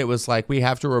love that it was like, we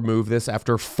have to remove this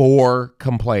after 4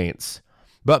 complaints.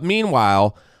 But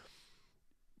meanwhile,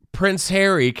 Prince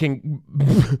Harry can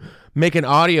make an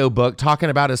audiobook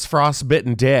talking about his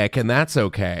frostbitten dick, and that's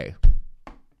okay.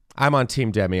 I'm on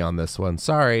Team Demi on this one.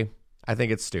 Sorry. I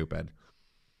think it's stupid.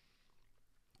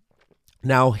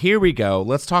 Now, here we go.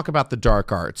 Let's talk about the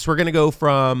dark arts. We're going to go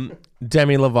from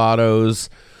Demi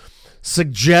Lovato's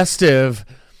suggestive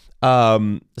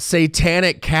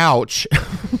satanic couch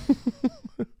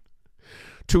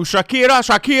to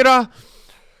Shakira.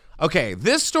 Okay,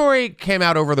 this story came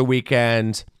out over the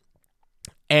weekend,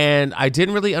 and I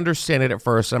didn't really understand it at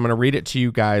first. I'm going to read it to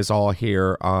you guys all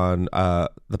here on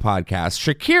the podcast.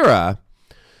 Shakira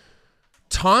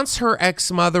taunts her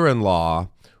ex-mother-in-law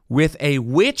with a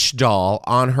witch doll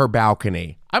on her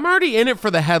balcony. I'm already in it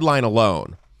for the headline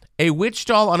alone. A witch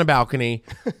doll on a balcony.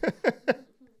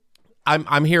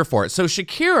 I'm here for it. So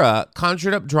Shakira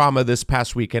conjured up drama this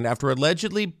past weekend after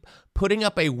allegedly putting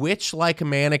up a witch-like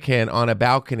mannequin on a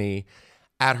balcony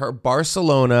at her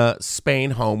Barcelona,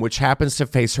 Spain home, which happens to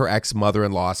face her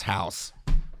ex-mother-in-law's house.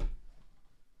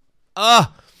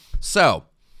 So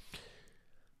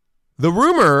the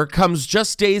rumor comes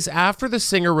just days after the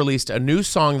singer released a new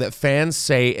song that fans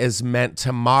say is meant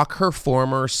to mock her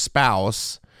former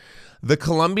spouse. The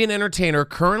Colombian entertainer,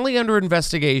 currently under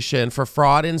investigation for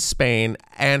fraud in Spain,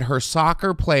 and her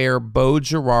soccer player Beau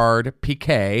Gerard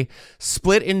Piqué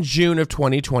split in June of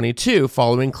 2022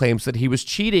 following claims that he was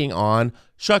cheating on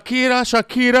Shakira.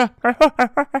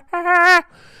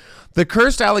 The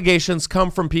cursed allegations come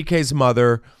from Piqué's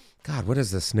mother. God, what is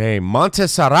this name?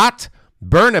 Montserrat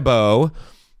Bernabeu.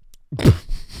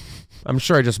 I'm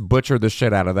sure I just butchered the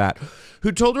shit out of that.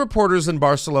 Who told reporters in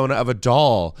Barcelona of a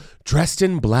doll dressed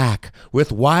in black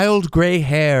with wild gray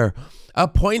hair, a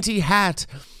pointy hat,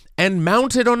 and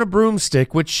mounted on a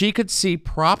broomstick, which she could see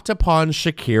propped upon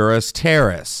Shakira's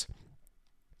terrace.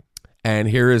 And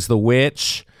here is the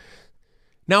witch.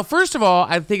 Now, first of all,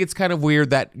 I think it's kind of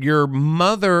weird that your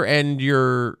mother and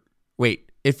your...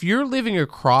 Wait, if you're living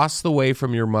across the way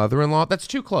from your mother-in-law, that's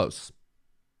too close.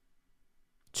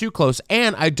 Too close.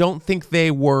 And I don't think they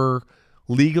were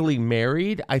legally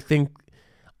married. I think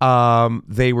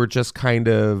they were just kind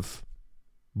of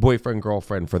boyfriend,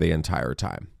 girlfriend for the entire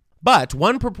time. But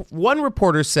one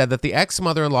reporter said that the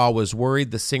ex-mother-in-law was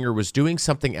worried the singer was doing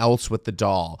something else with the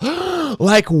doll.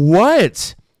 Like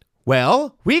what?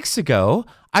 Well, weeks ago,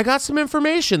 I got some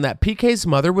information that Piqué's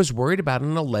mother was worried about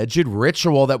an alleged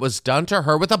ritual that was done to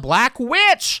her with a black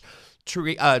witch,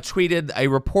 tweeted a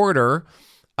reporter.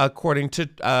 According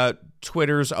to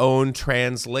Twitter's own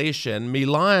translation,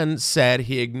 Milan said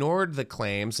he ignored the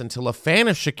claims until a fan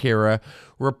of Shakira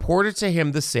reported to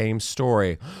him the same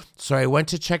story. So I went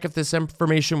to check if this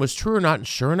information was true or not, and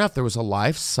sure enough, there was a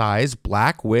life-size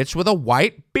black witch with a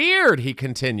white beard, he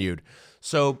continued.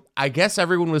 So I guess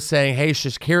everyone was saying, hey,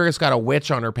 Shakira's got a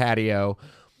witch on her patio.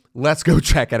 Let's go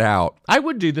check it out. I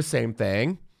would do the same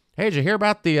thing. Hey, did you hear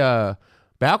about the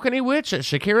balcony witch at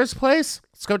Shakira's place?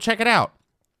 Let's go check it out.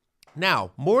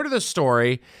 Now, more to the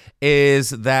story is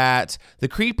that the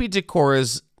creepy decor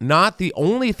is not the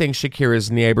only thing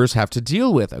Shakira's neighbors have to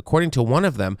deal with. According to one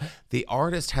of them, the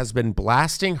artist has been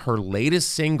blasting her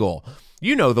latest single.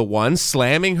 You know the one,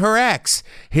 slamming her ex,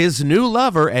 his new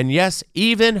lover, and yes,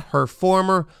 even her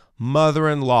former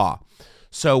mother-in-law.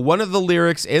 So one of the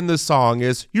lyrics in the song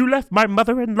is, "You left my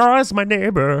mother-in-law as my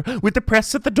neighbor, with the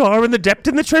press at the door and the debt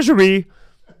in the treasury."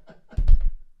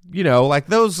 You know, like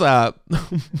those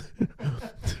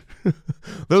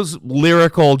those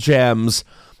lyrical gems.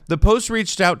 The Post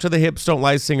reached out to the Hips Don't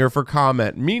Lie singer for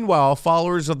comment. Meanwhile,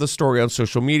 followers of the story on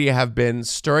social media have been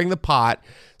stirring the pot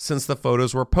since the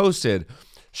photos were posted.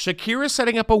 Shakira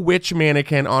setting up a witch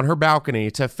mannequin on her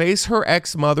balcony to face her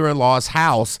ex-mother-in-law's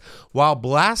house while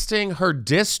blasting her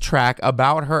diss track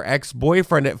about her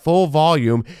ex-boyfriend at full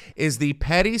volume is the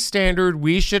petty standard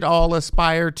we should all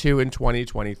aspire to in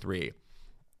 2023.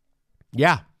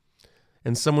 Yeah.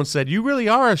 And someone said, you really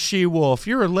are a she-wolf.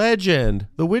 You're a legend.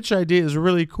 The witch idea is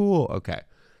really cool. Okay.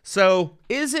 So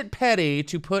is it petty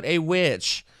to put a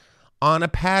witch on a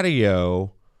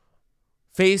patio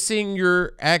facing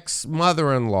your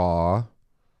ex-mother-in-law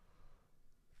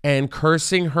and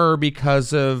cursing her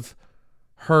because of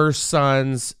her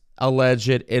son's alleged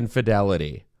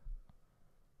infidelity.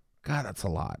 God, that's a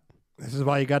lot. This is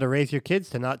why you got to raise your kids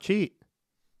to not cheat.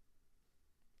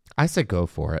 I said go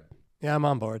for it. Yeah, I'm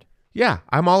on board. Yeah,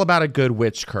 I'm all about a good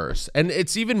witch curse. And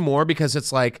it's even more because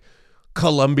it's like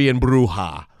Colombian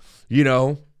bruja, you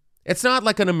know? It's not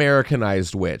like an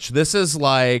Americanized witch. This is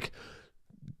like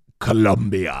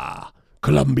Colombia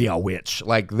witch.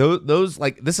 Like those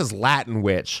like this is Latin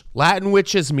witch. Latin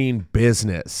witches mean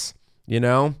business, you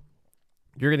know?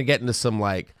 You're going to get into some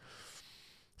like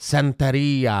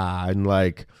Santeria and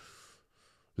like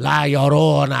La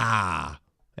Llorona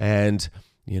and,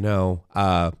 you know,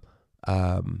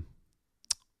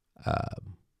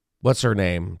 what's her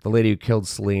name? The lady who killed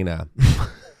Selena.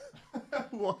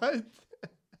 What?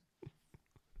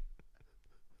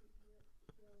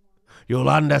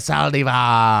 Yolanda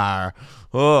Saldivar.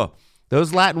 Oh,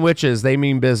 those Latin witches, they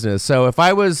mean business. So if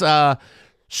I was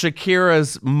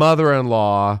Shakira's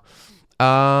mother-in-law,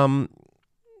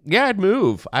 yeah, I'd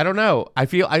move. I don't know. I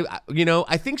feel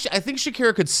I think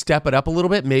Shakira could step it up a little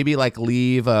bit. Maybe like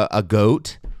leave a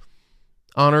goat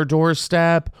on her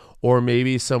doorstep, or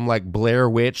maybe some like Blair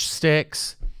Witch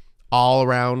sticks all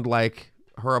around like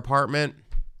her apartment.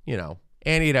 You know,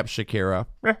 ante it up, Shakira.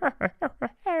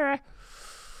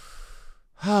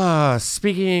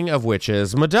 Speaking of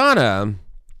witches, Madonna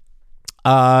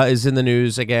is in the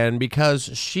news again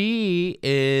because she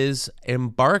is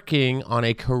embarking on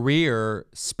a career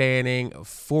spanning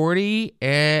 40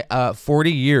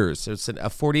 years. It's a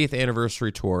 40th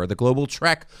anniversary tour. The global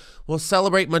trek will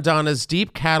celebrate Madonna's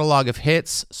deep catalog of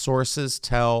hits, sources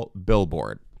tell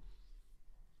Billboard.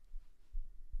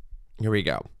 Here we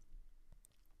go.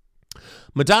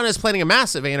 Madonna is planning a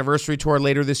massive anniversary tour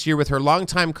later this year with her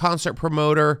longtime concert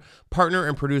promoter, partner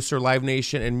and producer, Live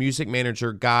Nation, and music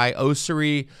manager Guy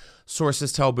Oseary,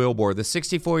 sources tell Billboard. The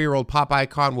 64-year-old pop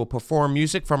icon will perform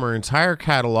music from her entire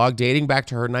catalog, dating back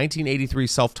to her 1983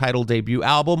 self-titled debut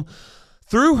album,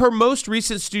 through her most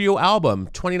recent studio album,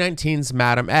 2019's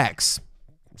Madam X.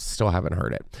 Still haven't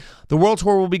heard it. The world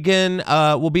tour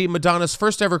will be Madonna's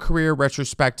first ever career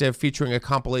retrospective, featuring a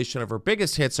compilation of her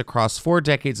biggest hits across 4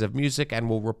 decades of music, and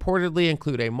will reportedly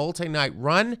include a multi-night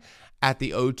run at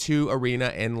the O2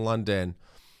 Arena in London.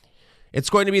 It's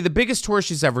going to be the biggest tour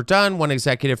she's ever done, one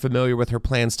executive familiar with her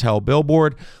plans tell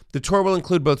Billboard. The tour will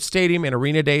include both stadium and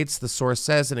arena dates, the source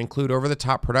says, and include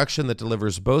over-the-top production that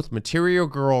delivers both Material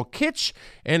Girl kitsch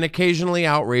and occasionally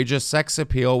outrageous sex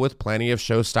appeal, with plenty of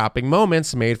show-stopping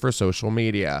moments made for social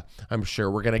media. I'm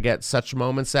sure we're going to get such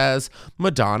moments as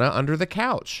Madonna under the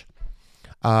couch,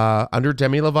 under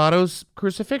Demi Lovato's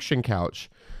crucifixion couch.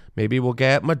 Maybe we'll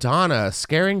get Madonna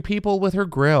scaring people with her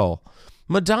grill.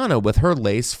 Madonna with her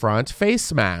lace front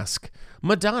face mask.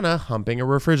 Madonna humping a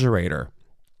refrigerator.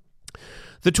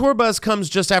 The tour buzz comes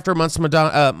just after months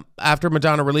after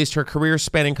Madonna released her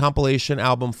career-spanning compilation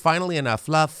album, Finally Enough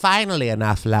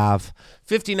Love.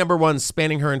 50 number ones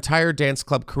spanning her entire dance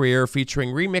club career,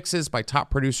 featuring remixes by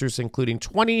top producers, including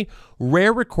 20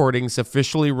 rare recordings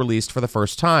officially released for the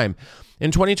first time.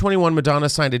 In 2021, Madonna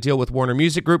signed a deal with Warner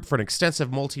Music Group for an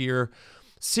extensive multi-year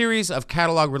series of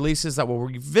catalog releases that will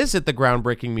revisit the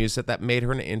groundbreaking music that made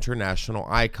her an international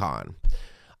icon.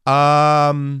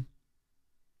 I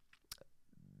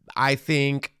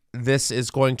think this is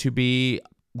going to be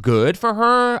good for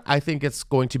her. I think it's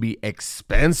going to be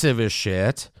expensive as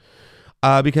shit.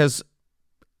 Because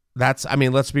let's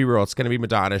be real, it's going to be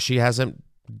Madonna. She hasn't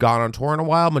gone on tour in a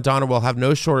while. Madonna will have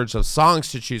no shortage of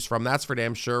songs to choose from, that's for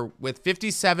damn sure, with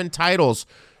 57 titles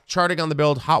charting on the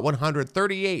Billboard Hot 100,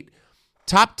 38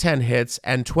 top 10 hits,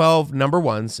 and 12 number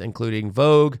ones, including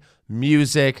Vogue,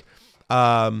 Music,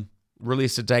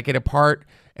 released a decade apart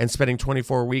and spending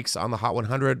 24 weeks on the Hot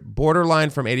 100. Borderline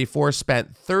from 84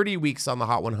 spent 30 weeks on the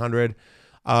Hot 100.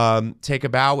 Take a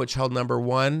Bow, which held number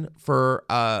one for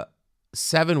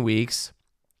 7 weeks.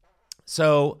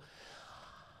 So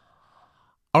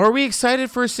are we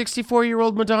excited for a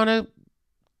 64-year-old Madonna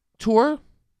tour?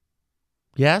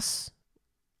 Yes.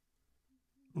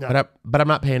 No. But I'm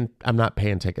not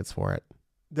paying tickets for it.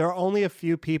 There are only a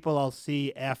few people I'll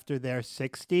see after they're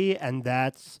 60, and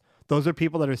those are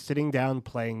people that are sitting down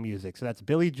playing music. So that's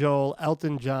Billy Joel,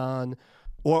 Elton John,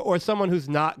 or someone who's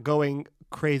not going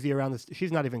crazy around this.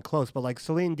 She's not even close, but like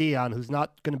Celine Dion, who's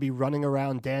not going to be running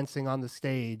around dancing on the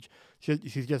stage.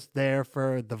 She's just there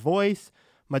for the voice.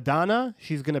 Madonna,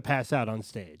 she's going to pass out on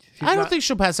stage. I don't think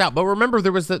she'll pass out, but remember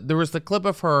there was the clip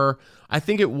of her. I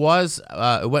think it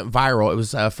went viral. It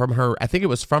was from her. I think it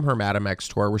was from her Madam X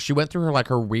tour, where she went through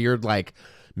her weird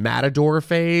Matador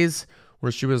phase,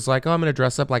 where she was like, oh, I'm going to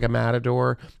dress up like a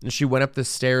matador. And she went up the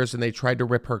stairs and they tried to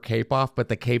rip her cape off, but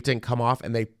the cape didn't come off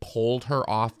and they pulled her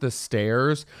off the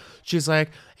stairs. She's like,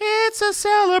 it's a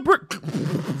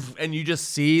celebration. And you just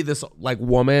see this like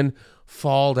woman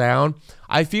fall down.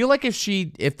 I feel like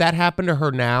if that happened to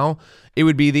her now, it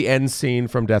would be the end scene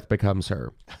from Death Becomes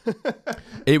Her.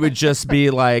 It would just be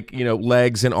like, you know,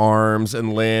 legs and arms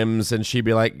and limbs. And she'd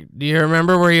be like, do you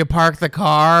remember where you parked the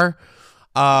car?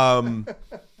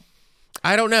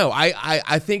 I don't know.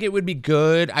 I think it would be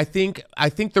good. I think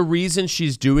the reason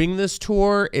she's doing this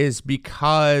tour is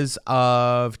because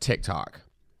of TikTok.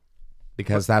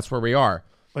 Because that's where we are.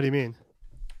 What do you mean?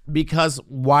 Because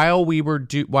while we were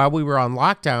on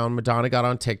lockdown, Madonna got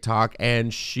on TikTok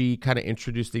and she kind of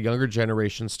introduced the younger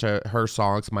generations to her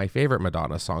songs. My favorite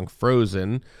Madonna song,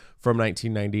 Frozen, from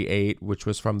 1998, which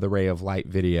was from the Ray of Light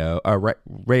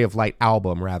Ray of Light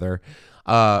album, rather.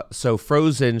 So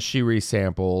Frozen, she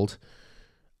resampled,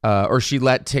 or she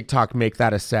let TikTok make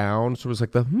that a sound. So it was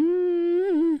like the,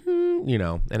 you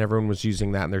know, and everyone was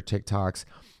using that in their TikToks.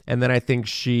 And then I think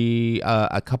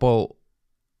a couple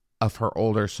of her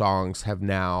older songs have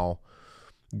now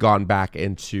gone back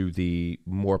into the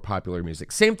more popular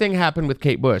music. Same thing happened with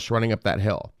Kate Bush, Running Up That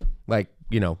Hill. Like,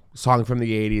 you know, song from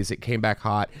the 80s, it came back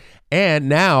hot. And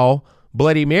now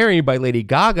Bloody Mary by Lady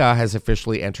Gaga has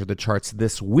officially entered the charts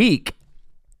this week,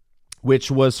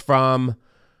 which was from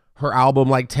her album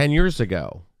like 10 years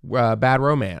ago. Bad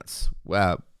Romance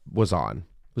was on.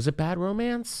 Was it Bad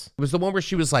Romance? It was the one where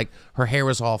she was like, her hair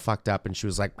was all fucked up and she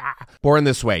was like, Born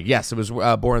This Way. Yes, it was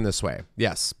Born This Way.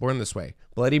 Yes, Born This Way.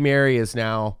 Bloody Mary is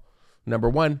now number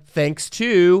one thanks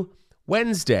to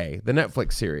Wednesday, the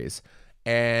Netflix series.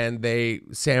 And they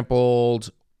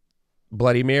sampled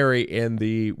Bloody Mary in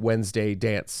the Wednesday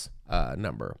dance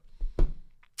number.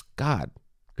 God,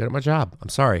 good at my job. I'm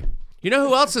sorry. You know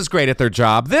who else is great at their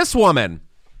job? This woman.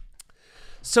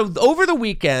 So over the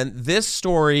weekend, this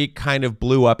story kind of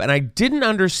blew up, and I didn't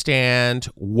understand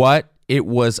what it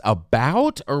was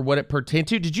about or what it pertained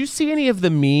to. Did you see any of the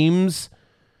memes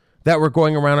that were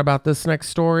going around about this next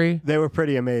story? They were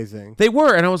pretty amazing. They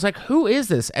were, and I was like, who is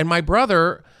this? And my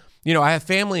brother, you know, I have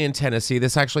family in Tennessee.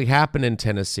 This actually happened in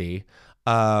Tennessee.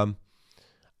 Big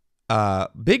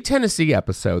Tennessee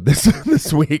episode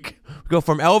this week. We go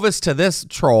from Elvis to this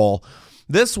troll.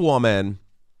 This woman...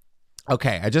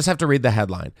 Okay, I just have to read the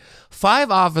headline.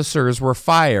 5 officers were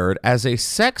fired as a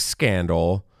sex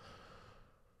scandal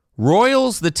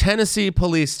roils the Tennessee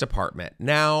Police Department.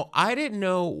 Now, I didn't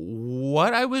know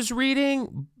what I was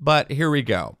reading, but here we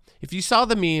go. If you saw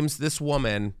the memes, this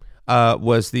woman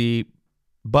was the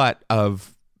butt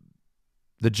of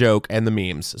the joke and the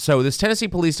memes. So this Tennessee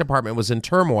Police Department was in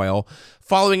turmoil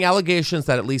following allegations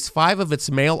that at least 5 of its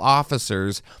male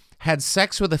officers had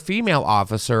sex with a female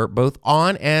officer both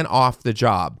on and off the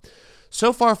job.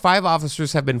 So far, 5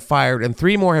 officers have been fired and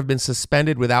 3 more have been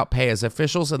suspended without pay as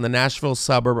officials in the Nashville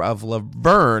suburb of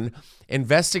Laverne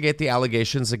investigate the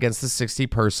allegations against the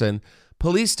 60-person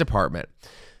police department.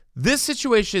 This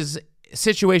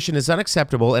situation is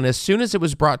unacceptable, and as soon as it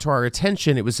was brought to our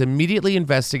attention, it was immediately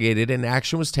investigated and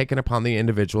action was taken upon the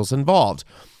individuals involved.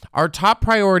 Our top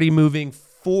priority moving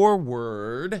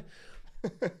forward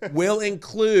will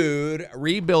include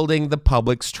rebuilding the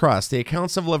public's trust. The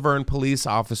accounts of Laverne police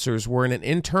officers were in an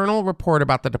internal report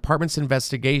about the department's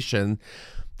investigation.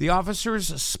 The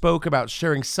officers spoke about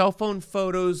sharing cell phone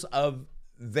photos of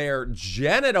their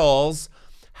genitals,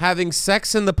 having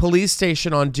sex in the police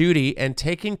station on duty, and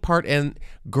taking part in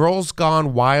Girls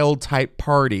Gone Wild type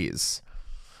parties.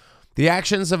 The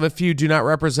actions of a few do not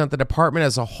represent the department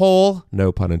as a whole,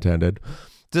 no pun intended.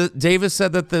 Davis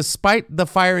said that despite the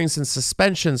firings and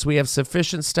suspensions, we have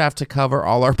sufficient staff to cover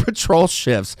all our patrol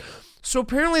shifts. So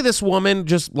apparently this woman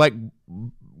just like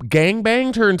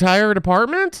gangbanged her entire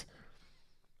department?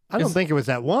 I don't think it was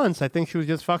at once. I think she was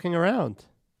just fucking around.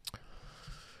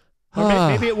 Or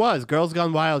maybe it was. Girls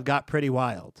Gone Wild got pretty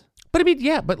wild. But I mean,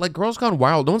 yeah, but like Girls Gone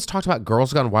Wild, no one's talked about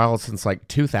Girls Gone Wild since like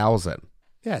 2000.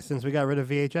 Yeah, since we got rid of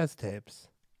VHS tapes.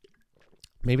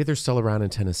 Maybe they're still around in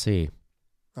Tennessee.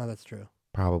 Oh, that's true.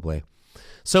 Probably.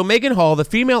 So Megan Hall, the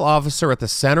female officer at the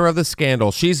center of the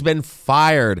scandal, she's been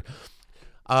fired.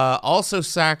 Also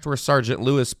sacked were Sergeant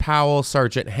Lewis Powell,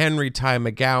 Sergeant Henry Ty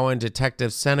McGowan,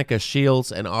 Detective Seneca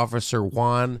Shields, and Officer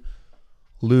Juan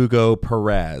Lugo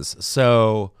Perez.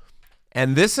 So,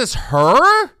 and this is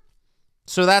her?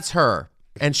 So that's her.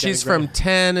 And she's from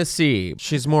Tennessee.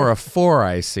 She's more a 4,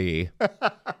 I see.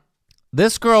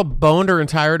 This girl boned her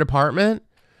entire department.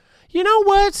 You know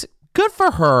what? Good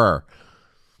for her.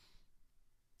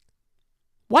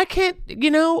 Why can't, do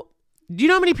you know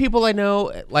how many people I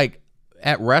know, like,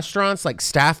 at restaurants, like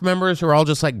staff members who are all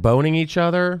just like boning each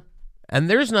other. And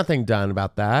there's nothing done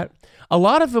about that. A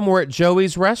lot of them were at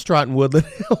Joey's restaurant in Woodland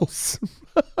Hills.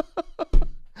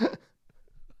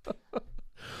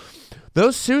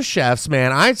 Those sous chefs,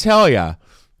 man, I tell ya,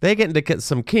 they get into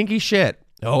some kinky shit.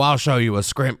 Oh, I'll show you a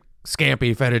scampi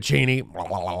fettuccine.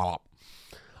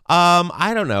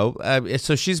 I don't know.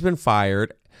 So she's been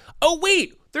fired. Oh,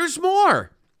 wait, there's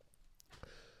more.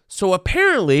 So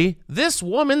apparently this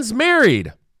woman's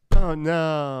married. Oh,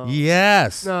 no.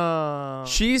 Yes. No.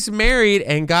 She's married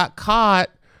and got caught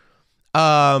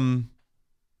boning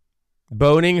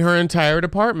her entire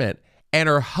department. And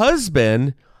her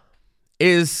husband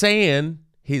is saying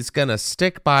he's going to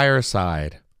stick by her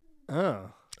side.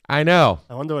 Oh. I know.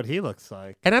 I wonder what he looks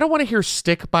like. And I don't want to hear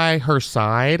stick by her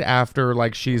side after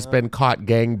like she's been caught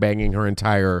gangbanging her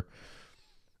entire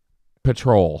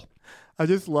patrol. I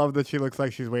just love that she looks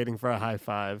like she's waiting for a high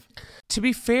five. To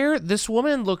be fair, this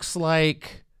woman looks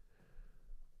like...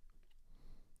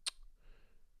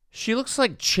 She looks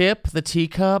like Chip, the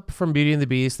teacup from Beauty and the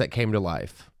Beast that came to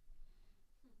life.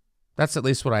 That's at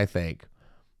least what I think.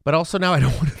 But also now I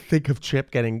don't want to think of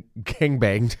Chip getting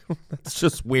gangbanged. That's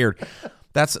just weird.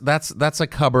 That's a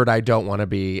cupboard I don't want to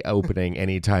be opening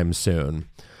anytime soon.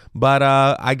 But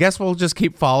I guess we'll just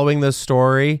keep following this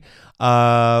story.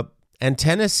 And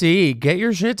Tennessee, get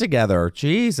your shit together.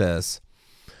 Jesus.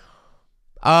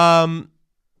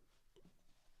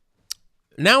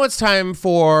 Now it's time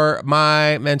for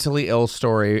my mentally ill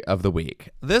story of the week.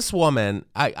 This woman,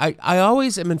 I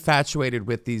always am infatuated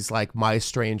with these like My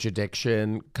Strange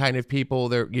Addiction kind of people.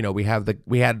 There, you know, we had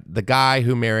the guy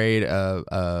who married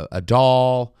a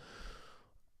doll.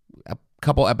 A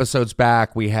couple episodes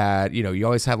back, we had, you know, you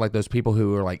always have like those people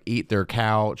who are like eat their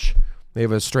couch. They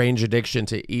have a strange addiction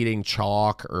to eating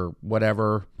chalk or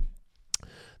whatever.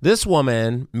 This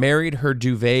woman married her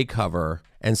duvet cover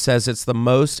and says it's the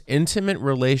most intimate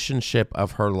relationship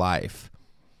of her life,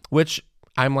 which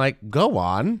I'm like, go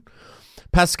on.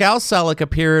 Pascal Selleck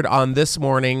appeared on This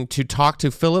Morning to talk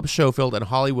to Philip Schofield and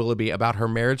Holly Willoughby about her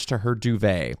marriage to her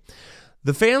duvet.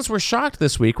 The fans were shocked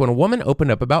this week when a woman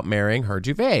opened up about marrying her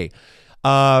duvet.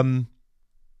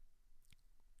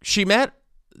 She met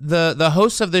the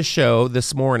host of this show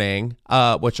This Morning,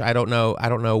 which I don't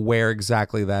know where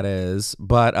exactly that is,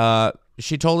 but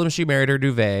she told him she married her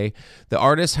duvet. The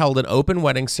artist held an open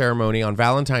wedding ceremony on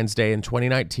Valentine's Day in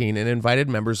 2019 and invited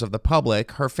members of the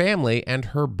public, her family, and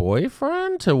her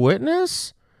boyfriend to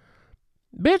witness.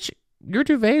 Bitch, your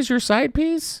duvet is your side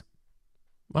piece?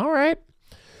 All right.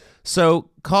 So,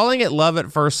 calling it love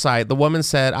at first sight, the woman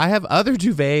said, I have other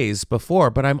duvets before,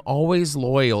 but I'm always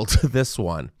loyal to this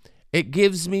one. It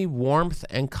gives me warmth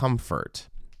and comfort.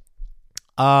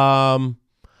 I'm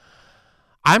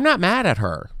not mad at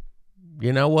her.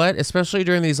 You know what? Especially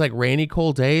during these like rainy,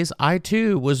 cold days, I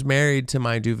too was married to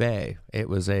my duvet. It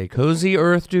was a Cozy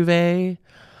Earth duvet.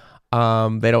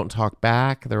 They don't talk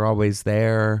back. They're always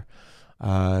there.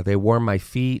 They warm my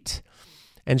feet.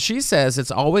 And she says it's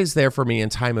always there for me in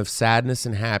time of sadness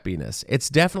and happiness. It's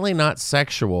definitely not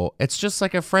sexual. It's just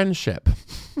like a friendship.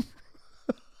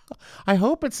 I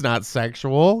hope it's not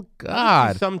sexual.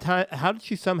 God. How did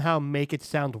she somehow make it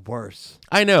sound worse?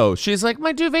 I know. She's like,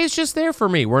 my duvet's just there for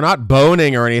me. We're not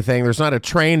boning or anything. There's not a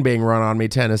train being run on me,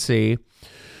 Tennessee.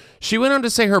 She went on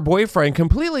to say her boyfriend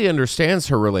completely understands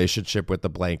her relationship with the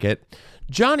blanket.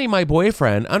 Johnny, my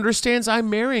boyfriend, understands I'm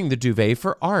marrying the duvet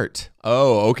for art.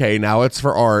 Oh, okay, now it's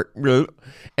for art.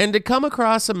 And to come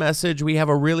across a message, we have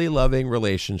a really loving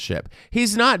relationship.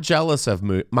 He's not jealous of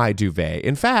my duvet.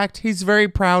 In fact, he's very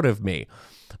proud of me.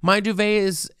 My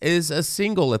duvet is a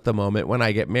single at the moment. When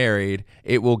I get married,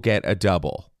 it will get a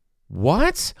double.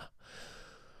 What?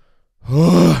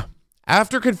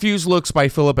 After confused looks by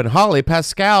Philip and Holly,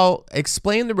 Pascal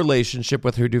explained the relationship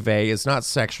with her duvet is not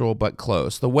sexual but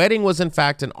close. The wedding was in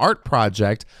fact an art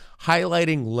project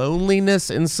highlighting loneliness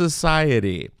in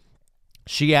society.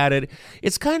 She added,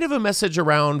 it's kind of a message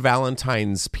around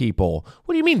Valentine's people.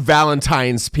 What do you mean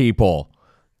Valentine's people?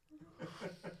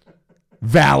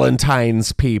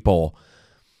 Valentine's people.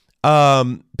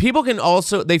 People can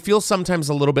also, they feel sometimes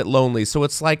a little bit lonely. So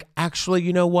it's like, actually,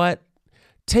 you know what?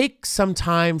 Take some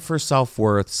time for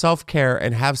self-worth, self-care,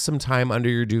 and have some time under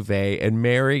your duvet and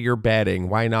marry your bedding.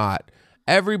 Why not?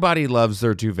 Everybody loves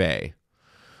their duvet.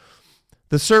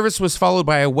 The service was followed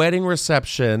by a wedding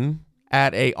reception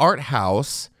at a art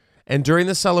house, and during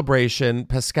the celebration,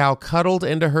 Pascal cuddled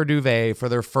into her duvet for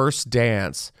their first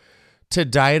dance to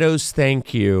Dido's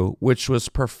Thank You, which was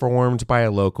performed by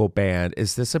a local band.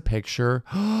 Is this a picture?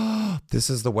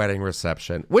 This is the wedding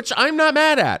reception, which I'm not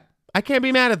mad at. I can't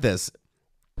be mad at this.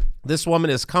 This woman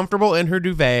is comfortable in her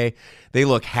duvet. They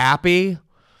look happy.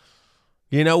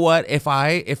 You know what? If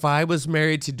I was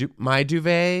married to my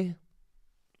duvet,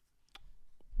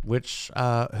 which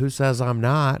who says I'm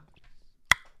not?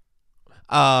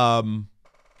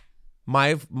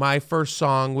 My first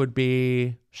song would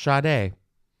be Sade.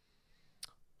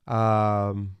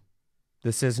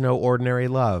 This is no ordinary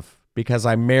love because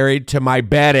I'm married to my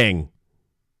bedding.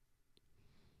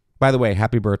 By the way,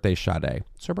 happy birthday, Sade.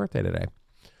 It's her birthday today.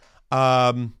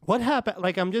 What happened?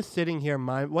 Like, I'm just sitting here.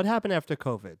 What happened after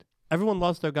COVID? Everyone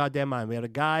lost their goddamn mind. We had a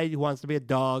guy who wants to be a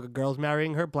dog. A girl's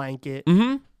marrying her blanket.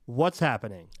 Mm-hmm. What's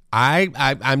happening?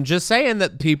 I'm just saying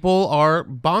that people are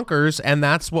bonkers, and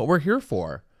that's what we're here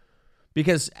for.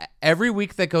 Because every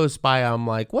week that goes by, I'm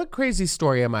like, what crazy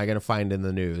story am I going to find in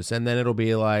the news? And then it'll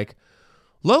be like,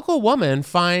 local woman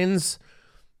finds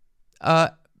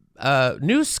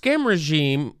new skin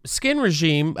regime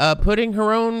putting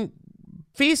her own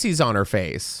feces on her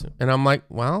face. And I'm like,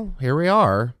 well, here we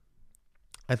are.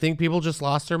 I think people just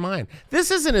lost their mind. This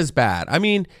isn't as bad. I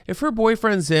mean, if her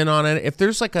boyfriend's in on it, if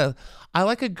there's I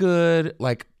like a good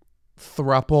like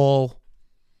throuple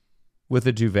with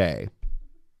a duvet.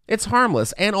 It's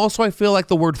harmless. And also I feel like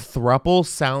the word throuple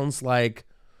sounds like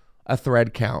a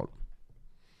thread count.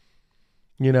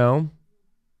 You know?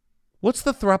 What's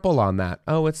the throuple on that?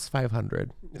 Oh, it's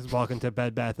 500. Is walking to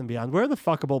Bed Bath & Beyond. Where are the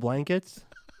fuckable blankets?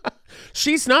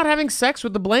 She's not having sex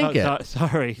with the blanket. Oh,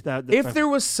 sorry. If there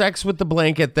was sex with the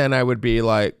blanket, then I would be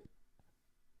like,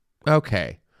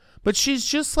 okay. But she's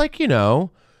just like,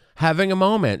 having a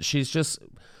moment. She's just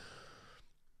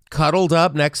cuddled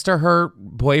up next to her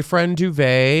boyfriend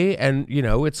duvet and,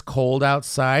 it's cold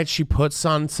outside. She puts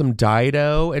on some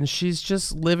Dido and she's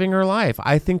just living her life.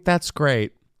 I think that's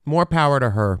great. More power to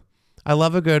her. I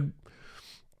love a good...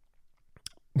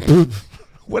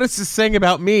 What is this saying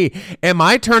about me? Am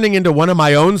I turning into one of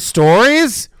my own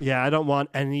stories? Yeah, I don't want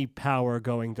any power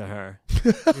going to her.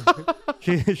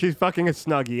 She's fucking a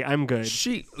Snuggie. I'm good.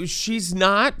 She's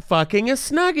not fucking a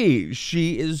Snuggie.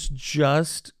 She is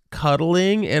just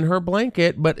cuddling in her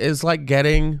blanket, but is like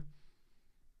getting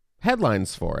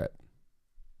headlines for it.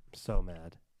 So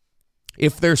mad.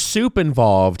 If there's soup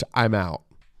involved, I'm out.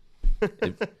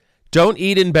 Don't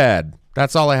eat in bed.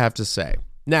 That's all I have to say.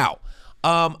 Now,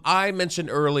 I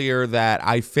mentioned earlier that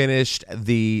I finished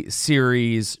the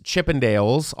series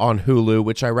Chippendales on Hulu,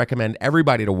 which I recommend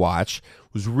everybody to watch.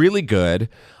 It was really good.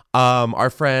 Our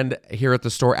friend here at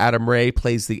the store, Adam Ray,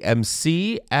 plays the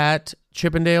MC at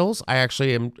Chippendales. I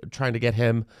actually am trying to get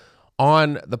him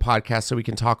on the podcast so we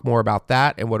can talk more about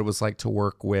that and what it was like to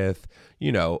work with,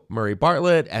 Murray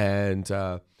Bartlett and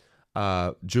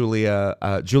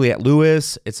Juliette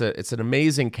Lewis. It's an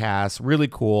amazing cast, really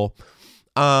cool.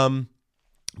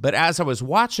 But as I was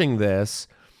watching this,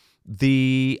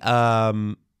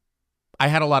 I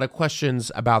had a lot of questions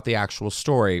about the actual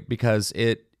story because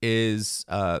it is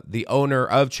the owner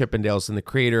of Chippendales and the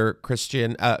creator,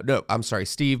 Steve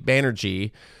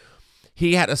Banerjee.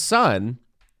 He had a son,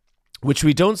 which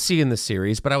we don't see in the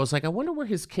series, but I was like, I wonder where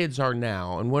his kids are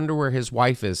now and wonder where his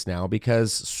wife is now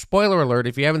because, spoiler alert,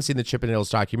 if you haven't seen the Chippendales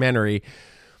documentary,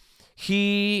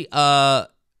 he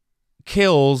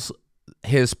kills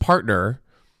his partner,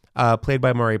 played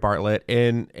by Murray Bartlett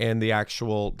in the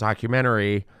actual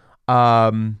documentary,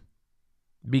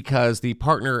 because the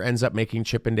partner ends up making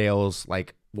Chippendales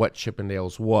like what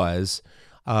Chippendales was.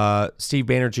 Steve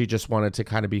Banerjee just wanted to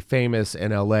kind of be famous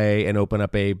in LA and open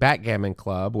up a backgammon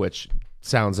club, which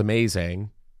sounds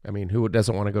amazing. I mean, who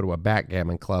doesn't want to go to a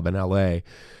backgammon club in LA?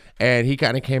 And he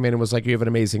kind of came in and was like, you have an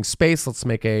amazing space. Let's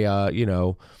make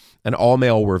an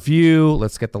all-male review.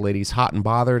 Let's get the ladies hot and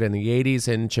bothered in the 80s,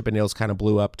 and Chippendales kind of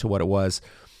blew up to what it was.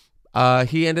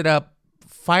 He ended up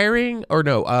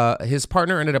his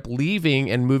partner ended up leaving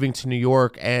and moving to New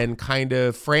York and kind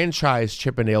of franchised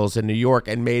Chippendales in New York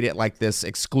and made it like this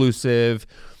exclusive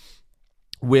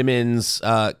women's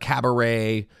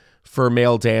cabaret for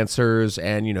male dancers.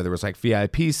 And, there was like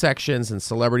VIP sections and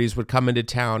celebrities would come into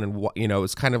town and, it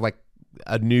was kind of like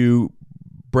a new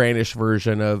brandish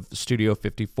version of Studio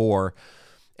 54.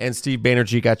 And Steve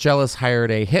Banerjee got jealous, hired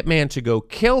a hitman to go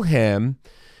kill him,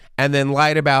 and then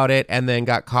lied about it, and then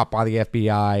got caught by the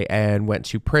FBI and went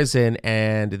to prison,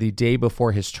 and the day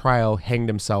before his trial hanged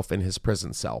himself in his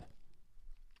prison cell.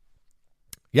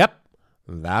 Yep,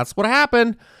 that's what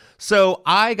happened. So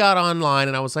I got online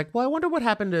and I was like, well, I wonder what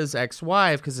happened to his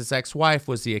ex-wife, because his ex-wife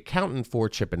was the accountant for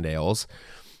Chippendales.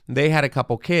 They had a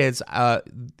couple kids.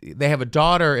 They have a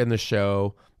daughter in the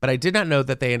show, but I did not know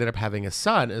that they ended up having a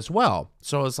son as well.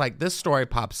 So I was like, this story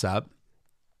pops up.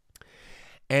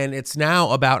 And it's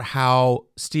now about how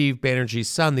Steve Banerjee's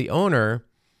son, the owner,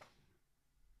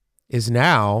 is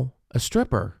now a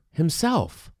stripper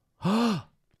himself.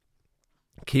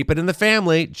 Keep it in the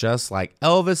family, just like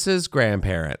Elvis's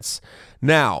grandparents.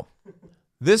 Now,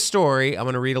 this story, I'm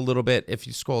going to read a little bit if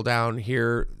you scroll down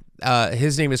here.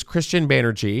 His name is Christian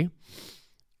Banerjee.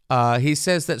 He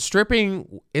says that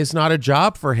stripping is not a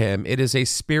job for him. It is a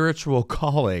spiritual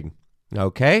calling.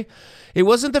 Okay? It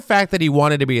wasn't the fact that he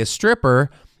wanted to be a stripper.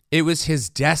 It was his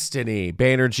destiny,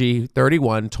 Banerjee,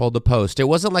 31, told the Post. It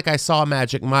wasn't like I saw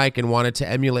Magic Mike and wanted to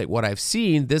emulate what I've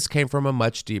seen. This came from a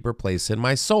much deeper place in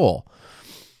my soul.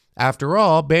 After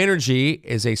all, Banerjee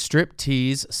is a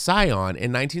striptease scion.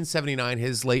 In 1979,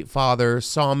 his late father,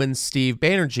 Salman Steve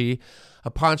Banerjee,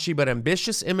 a paunchy but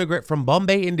ambitious immigrant from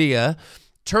Bombay, India,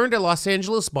 turned a Los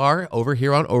Angeles bar over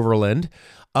here on Overland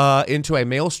into a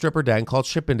male stripper den called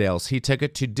Chippendales. He took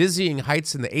it to dizzying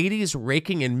heights in the 80s,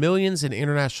 raking in millions in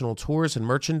international tours and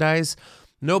merchandise.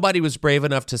 Nobody was brave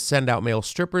enough to send out male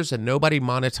strippers, and nobody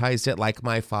monetized it like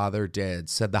my father did,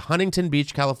 said the Huntington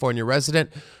Beach, California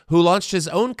resident who launched his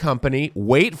own company,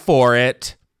 wait for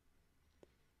it,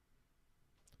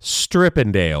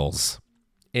 Strippendales,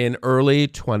 in early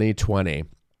 2020.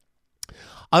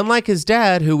 Unlike his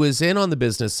dad, who was in on the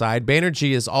business side,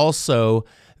 Banerjee is also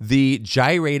the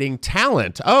gyrating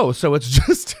talent. Oh, so it's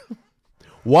just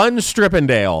one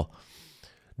Strippendale.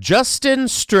 Justin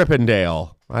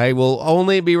Strippendale. I will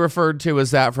only be referred to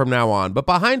as that from now on. But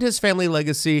behind his family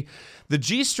legacy, the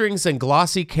G-strings and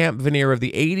glossy camp veneer of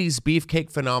the 80s beefcake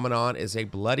phenomenon is a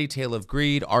bloody tale of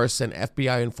greed, arson,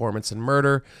 FBI informants, and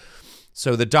murder.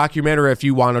 So the documentary, if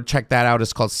you want to check that out,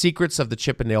 is called Secrets of the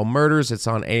Chippendale Murders. It's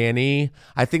on A&E.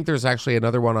 I think there's actually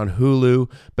another one on Hulu.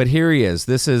 But here he is.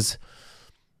 This is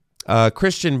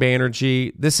Christian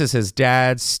Banerjee. This is his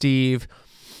dad, Steve.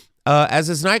 As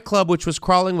his nightclub, which was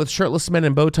crawling with shirtless men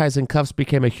in bow ties and cuffs,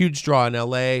 became a huge draw in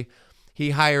L.A.,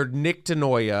 he hired Nick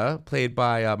DeNoia, played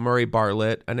by Murray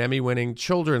Bartlett, an Emmy-winning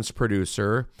children's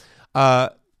producer.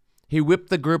 He whipped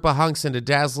the group of hunks into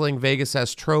dazzling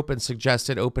Vegas-esque trope and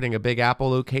suggested opening a Big Apple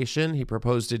location. He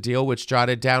proposed a deal which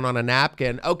jotted down on a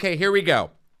napkin. Okay, here we go.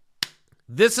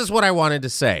 This is what I wanted to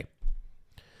say.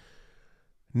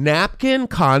 Napkin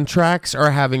contracts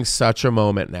are having such a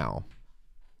moment now.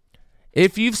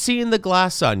 If you've seen The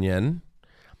Glass Onion,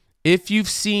 if you've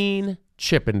seen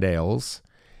Chippendales,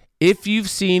 if you've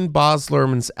seen Baz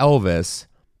Luhrmann's Elvis,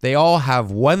 they all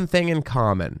have one thing in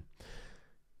common.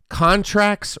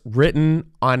 Contracts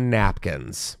written on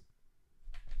napkins.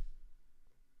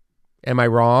 Am I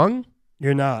wrong?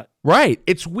 You're not. Right.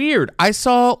 It's weird. I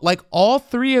saw like all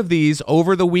three of these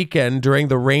over the weekend during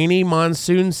the rainy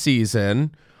monsoon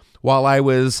season while I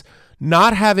was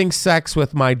not having sex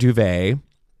with my duvet.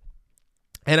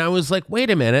 And I was like, wait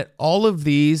a minute. All of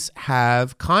these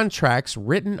have contracts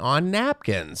written on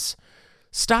napkins.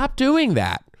 Stop doing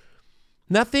that.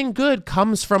 Nothing good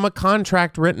comes from a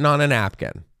contract written on a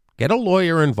napkin. Get a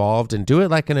lawyer involved and do it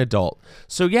like an adult.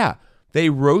 So yeah, they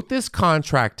wrote this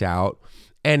contract out,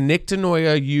 and Nick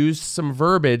DeNoia used some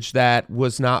verbiage that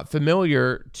was not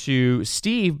familiar to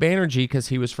Steve Banerjee because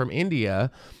he was from India.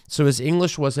 So his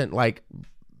English wasn't like,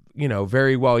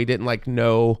 very well. He didn't like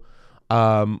know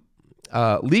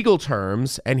legal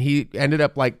terms, and he ended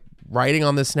up like writing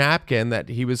on this napkin that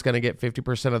he was going to get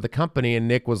 50% of the company. And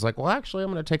Nick was like, well, actually,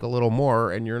 I'm going to take a little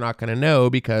more, and you're not going to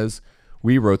know because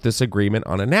we wrote this agreement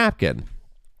on a napkin.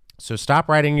 So stop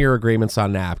writing your agreements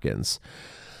on napkins.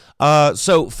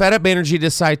 So fed up Banerjee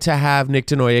decided to have Nick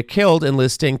DeNoia killed,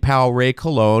 enlisting pal Ray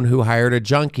Colon, who hired a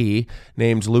junkie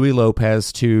named Louis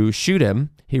Lopez to shoot him.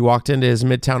 He walked into his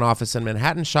Midtown office in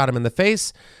Manhattan, shot him in the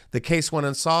face. The case went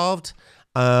unsolved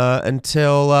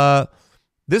until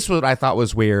this was what I thought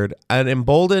was weird. An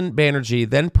emboldened Banerjee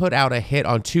then put out a hit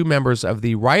on two members of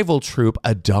the rival troupe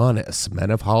Adonis, Men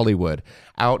of Hollywood,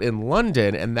 out in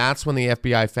London, and that's when the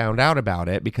FBI found out about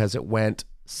it because it went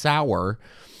sour,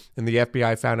 and the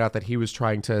FBI found out that he was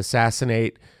trying to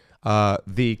assassinate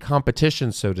the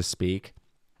competition, so to speak.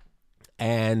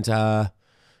 And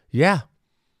yeah,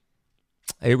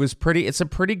 it's a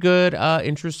pretty good,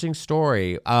 interesting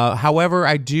story. However,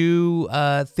 I do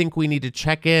think we need to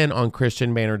check in on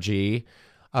Christian Banerjee,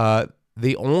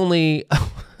 the only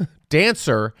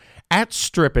dancer at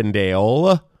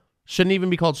Strippendale. Shouldn't even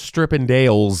be called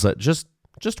Strippendales,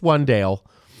 just one Dale.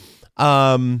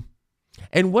 And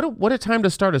what a time to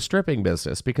start a stripping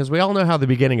business, because we all know how the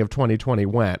beginning of 2020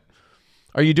 went.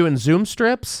 Are you doing Zoom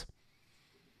strips?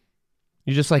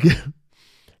 You just like,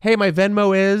 hey, my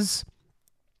Venmo is...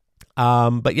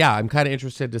 But yeah, I'm kind of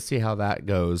interested to see how that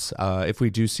goes. If we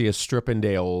do see a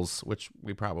Strippendales, which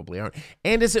we probably aren't.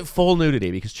 And is it full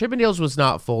nudity? Because Chippendales was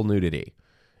not full nudity.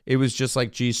 It was just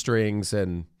like G-strings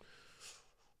and,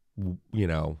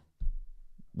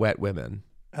 wet women.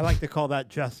 I like to call that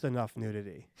just enough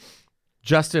nudity.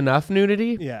 Just enough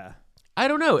nudity? Yeah. I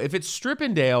don't know. If it's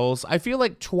Strippendales, I feel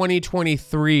like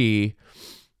 2023,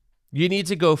 you need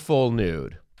to go full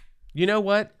nude. You know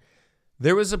what?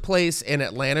 There was a place in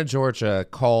Atlanta, Georgia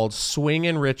called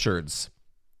Swingin' Richards,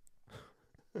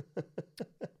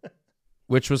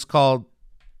 which was called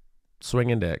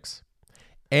Swingin' Dicks.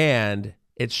 And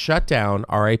it shut down,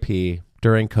 RIP,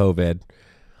 during COVID.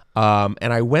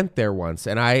 And I went there once,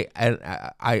 and I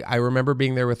remember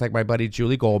being there with like my buddy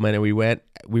Julie Goldman, and we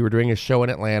were doing a show in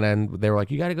Atlanta, and they were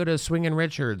like, you got to go to Swingin'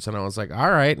 Richards. And I was like,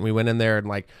 all right. And we went in there, and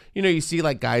like, you know, you see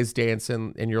like guys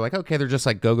dancing, and you're like, okay, they're just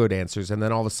like go-go dancers. And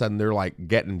then all of a sudden they're like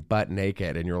getting butt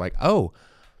naked, and you're like, oh,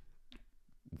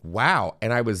 wow.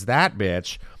 And I was that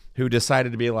bitch who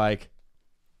decided to be like,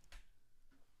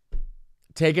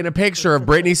 taking a picture of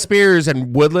Britney Spears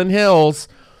and Woodland Hills.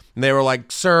 And they were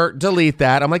like, sir, delete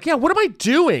that. I'm like, yeah, what am I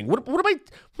doing? What am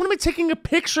I taking a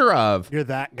picture of? You're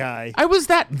that guy. I was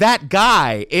that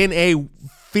guy in a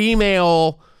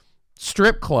female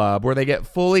strip club where they get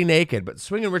fully naked. But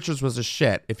Swingin' Richards was a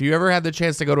shit. If you ever had the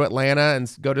chance to go to Atlanta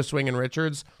and go to Swingin'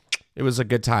 Richards, it was a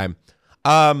good time.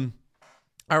 All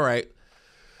right.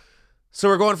 So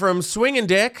we're going from swinging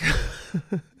dick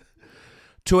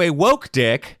to a woke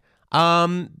dick.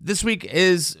 This week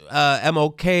is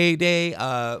MLK Day,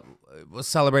 was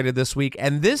celebrated this week,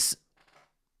 and this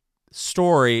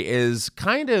story is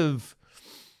kind of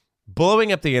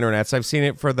blowing up the internets. I've seen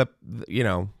it for the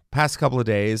past couple of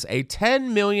days. A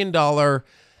 $10 million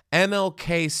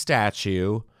MLK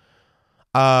statue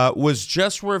was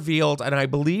just revealed, and I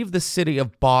believe the city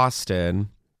of Boston,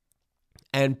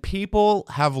 and people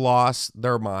have lost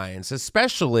their minds,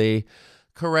 especially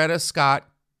Coretta Scott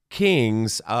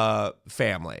King's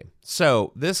family.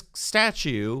 So this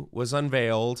statue was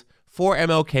unveiled for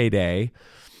MLK Day,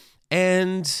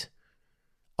 and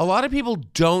a lot of people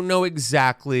don't know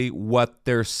exactly what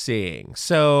they're seeing.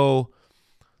 So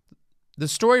the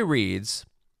story reads,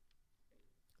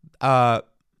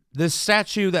 this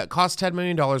statue that cost $10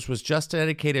 million was just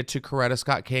dedicated to Coretta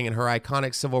Scott King and her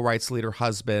iconic civil rights leader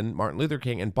husband, Martin Luther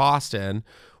King, in Boston,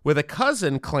 with a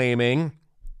cousin claiming,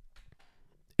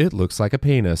 it looks like a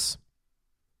penis.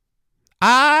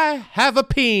 I have a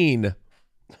peen.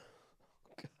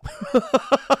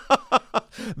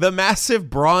 The massive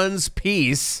bronze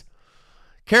piece,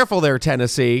 careful there,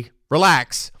 Tennessee,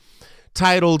 relax,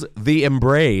 titled The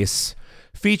Embrace,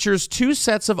 features two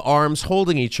sets of arms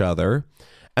holding each other,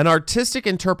 an artistic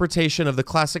interpretation of the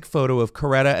classic photo of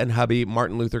Coretta and hubby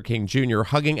Martin Luther King Jr.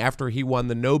 hugging after he won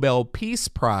the Nobel Peace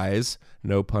Prize,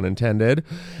 no pun intended,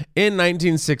 in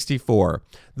 1964.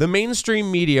 The mainstream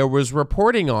media was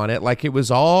reporting on it like it was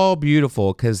all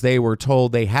beautiful because they were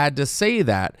told they had to say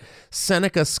that.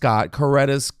 Seneca Scott,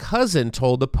 Coretta's cousin,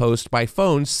 told the Post by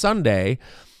phone Sunday,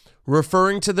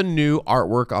 referring to the new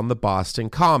artwork on the Boston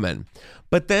Common.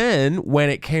 But then, when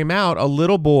it came out, a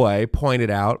little boy pointed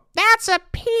out, that's a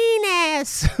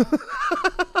penis!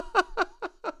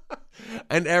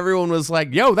 And everyone was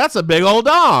like, yo, that's a big old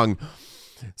dong!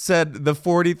 Said the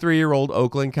 43-year-old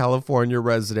Oakland, California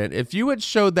resident. If you had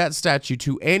showed that statue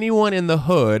to anyone in the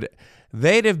hood,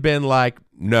 they'd have been like,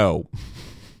 no,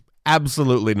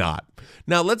 absolutely not.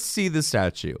 Now, let's see the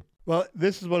statue. Well,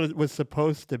 this is what it was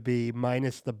supposed to be,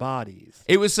 minus the bodies.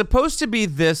 It was supposed to be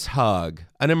this hug,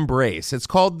 an embrace. It's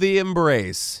called The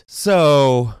Embrace.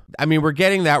 So, I mean, we're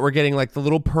getting that. We're getting like the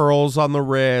little pearls on the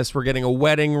wrist. We're getting a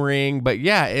wedding ring. But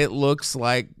yeah, it looks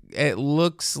like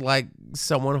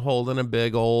someone holding a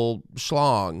big old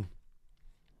schlong.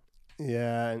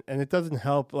 Yeah, and it doesn't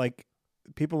help. Like,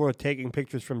 people were taking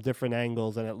pictures from different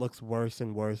angles, and it looks worse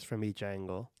and worse from each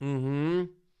angle. Mm-hmm.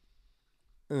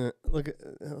 Look,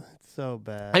 it's so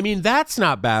bad. I mean, that's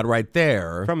not bad right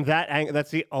there. From that angle,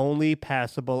 that's the only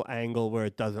passable angle where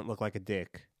it doesn't look like a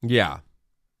dick. Yeah.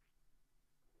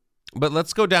 But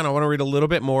let's go down. I want to read a little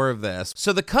bit more of this.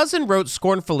 So the cousin wrote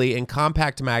scornfully in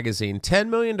Compact Magazine, $10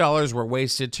 million were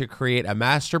wasted to create a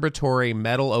masturbatory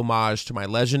metal homage to my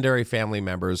legendary family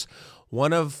members,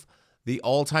 one of the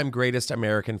all-time greatest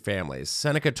American families.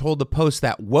 Seneca told the Post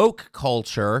that woke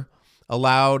culture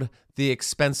allowed the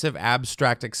expensive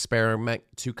abstract experiment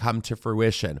to come to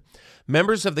fruition.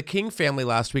 Members of the King family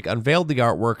last week unveiled the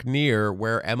artwork near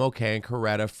where MLK and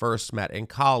Coretta first met in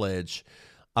college.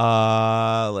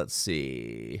 Let's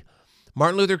see.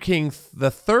 Martin Luther King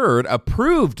III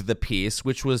approved the piece,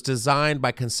 which was designed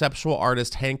by conceptual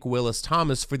artist Hank Willis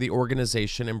Thomas for the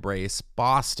organization Embrace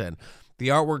Boston. The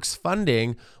artwork's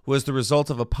funding was the result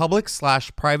of a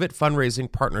public/private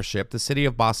fundraising partnership, the city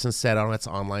of Boston said on its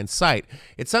online site.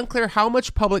 It's unclear how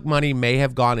much public money may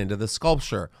have gone into the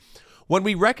sculpture. When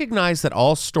we recognize that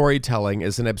all storytelling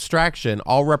is an abstraction,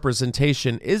 all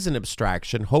representation is an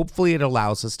abstraction, hopefully it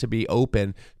allows us to be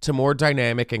open to more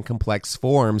dynamic and complex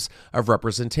forms of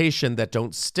representation that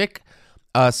don't stick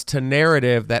us to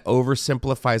narrative that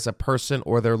oversimplifies a person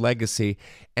or their legacy.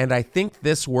 And I think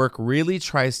this work really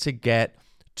tries to get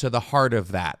to the heart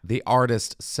of that, the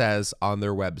artist says on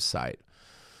their website.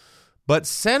 But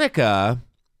Seneca,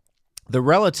 the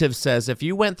relative, says, if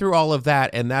you went through all of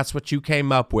that and that's what you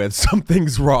came up with,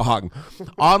 something's wrong.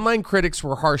 Online critics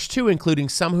were harsh too, including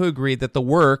some who agreed that the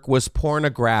work was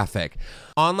pornographic.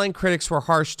 Online critics were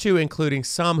harsh too, including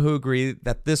some who agreed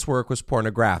that this work was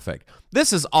pornographic.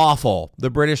 This is awful. The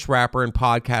British rapper and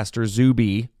podcaster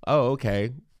Zuby,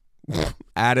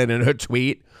 added in a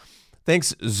tweet.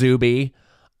 Thanks, Zuby.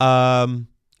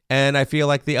 And I feel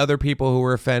like the other people who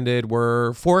were offended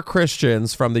were 4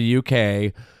 Christians from the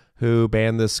UK who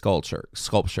banned this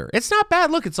sculpture. It's not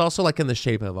bad. Look, it's also like in the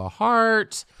shape of a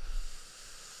heart.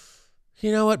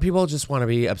 You know what? People just want to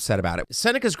be upset about it.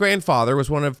 Seneca's grandfather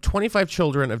was one of 25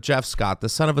 children of Jeff Scott, the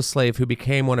son of a slave who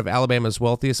became one of Alabama's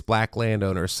wealthiest black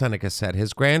landowners, Seneca said.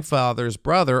 His grandfather's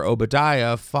brother,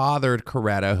 Obadiah, fathered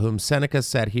Coretta, whom Seneca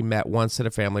said he met once at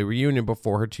a family reunion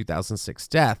before her 2006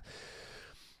 death.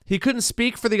 He couldn't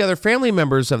speak for the other family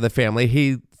members of the family.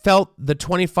 He felt the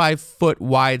 25-foot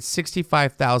wide,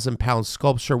 65,000-pound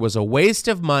sculpture was a waste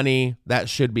of money that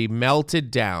should be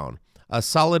melted down. A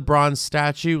solid bronze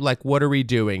statue? Like, what are we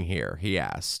doing here? He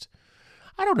asked.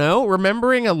 I don't know.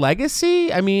 Remembering a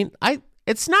legacy? I mean,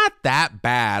 it's not that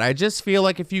bad. I just feel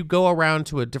like if you go around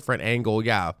to a different angle,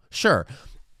 yeah, sure.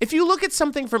 If you look at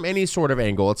something from any sort of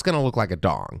angle, it's going to look like a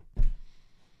dong.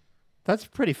 That's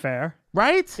pretty fair.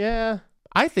 Right? Yeah.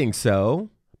 I think so.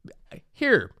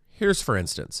 Here's for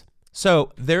instance.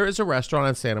 So there is a restaurant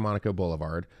on Santa Monica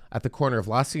Boulevard at the corner of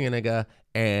La Cienega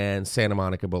and Santa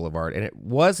Monica Boulevard. And it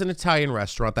was an Italian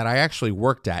restaurant that I actually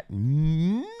worked at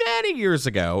many years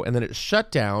ago. And then it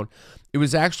shut down. It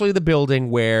was actually the building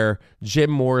where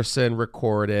Jim Morrison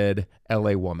recorded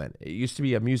LA Woman. It used to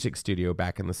be a music studio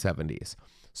back in the 70s.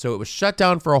 So it was shut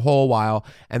down for a whole while.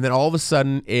 And then all of a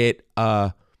sudden it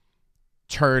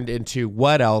turned into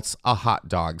what else? A hot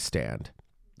dog stand.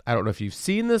 I don't know if you've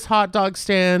seen this hot dog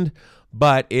stand,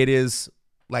 but it is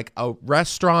like a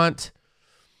restaurant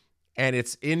and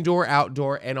it's indoor,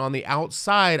 outdoor, and on the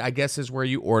outside, I guess, is where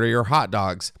you order your hot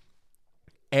dogs.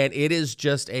 And it is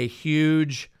just a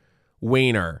huge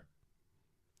wiener.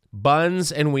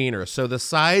 Buns and wiener. So the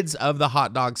sides of the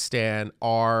hot dog stand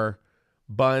are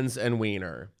buns and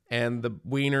wiener. And the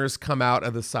wieners come out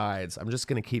of the sides. I'm just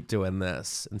going to keep doing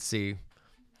this and see.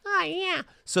 Oh, yeah.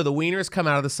 So the wieners come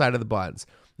out of the side of the buns.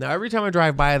 Now, every time I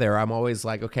drive by there, I'm always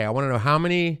like, okay, I want to know how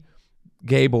many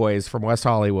gay boys from West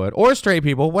Hollywood or straight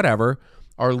people, whatever,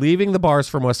 are leaving the bars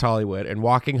from West Hollywood and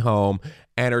walking home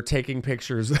and are taking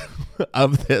pictures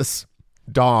of this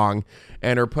dong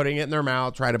and are putting it in their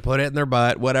mouth, trying to put it in their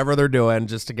butt, whatever they're doing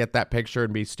just to get that picture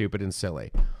and be stupid and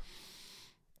silly.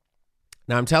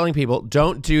 Now, I'm telling people,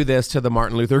 don't do this to the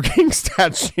Martin Luther King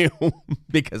statue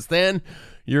because then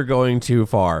you're going too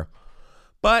far.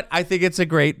 But I think it's a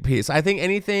great piece. I think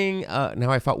anything, now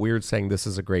I felt weird saying this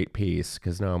is a great piece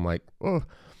because now I'm like, oh.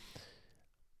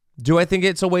 Do I think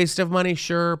it's a waste of money?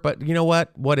 Sure. But you know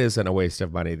what? What isn't a waste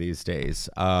of money these days?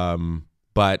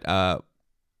 But how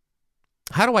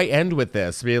do I end with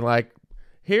this? Being like,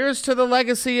 here's to the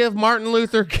legacy of Martin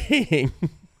Luther King.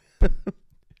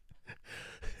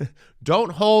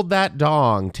 Don't hold that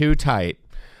dong too tight.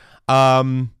 How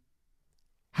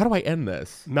do I end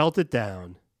this? Melt it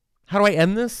down. How do I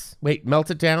end this? Wait, melt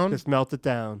it down? Just melt it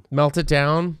down. Melt it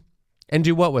down? And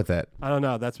do what with it? I don't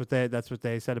know. That's what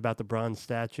they said about the bronze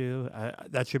statue.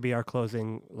 That should be our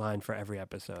closing line for every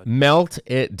episode. Melt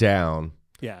it down.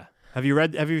 Yeah. Have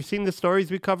you seen the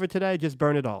stories we covered today? Just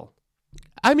burn it all.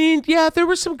 I mean, yeah, there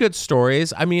were some good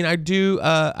stories. I mean, I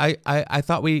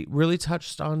thought we really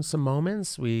touched on some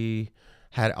moments. We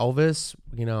had Elvis,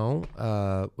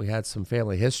 we had some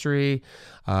family history.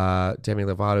 Demi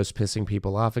Lovato's pissing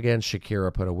people off again.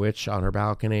 Shakira put a witch on her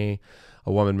balcony.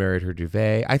 A woman married her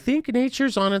duvet. I think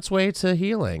nature's on its way to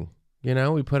healing.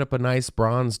 We put up a nice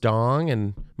bronze dong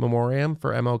in memoriam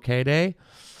for MLK Day.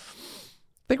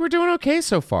 I think we're doing okay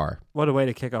so far. What a way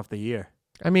to kick off the year.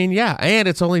 I mean, yeah, and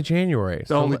it's only January.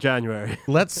 It's only January.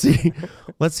 Let's see.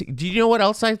 Do you know what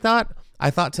else I thought?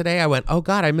 I thought today, I went, oh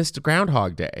God, I missed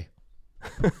Groundhog Day.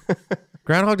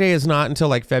 Groundhog Day is not until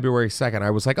like February 2nd.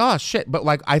 I was like, oh shit. But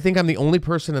like, I think I'm the only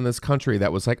person in this country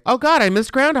that was like, oh God, I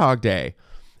missed Groundhog Day.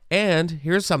 And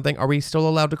here's something. Are we still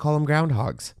allowed to call them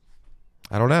groundhogs?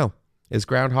 I don't know. Is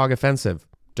groundhog offensive?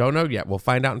 Don't know yet. We'll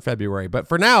find out in February. But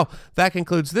for now, that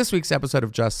concludes this week's episode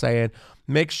of Just Saying.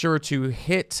 Make sure to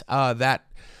hit that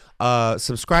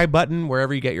subscribe button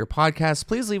wherever you get your podcasts.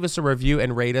 Please leave us a review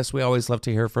and rate us. We always love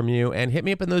to hear from you. And hit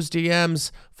me up in those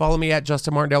DMs. Follow me at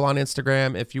Justin Martindale on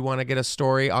Instagram. If you want to get a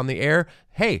story on the air,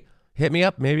 hey, hit me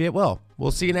up. Maybe it will.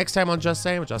 We'll see you next time on Just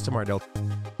Saying with Justin Martindale.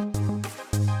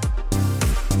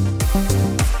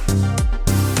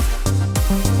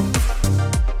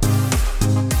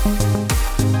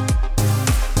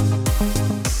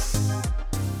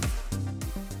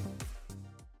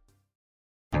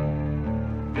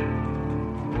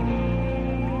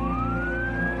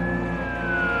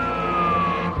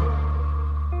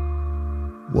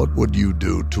 What would you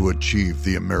do to achieve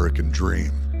the American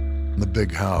dream? The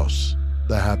big house,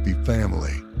 the happy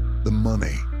family, the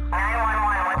money.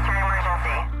 911, what's your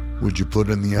emergency? Would you put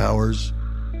in the hours?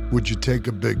 Would you take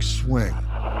a big swing?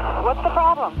 What's the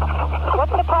problem?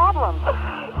 What's the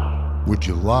problem? Would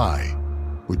you lie?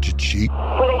 Would you cheat?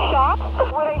 Would they shop?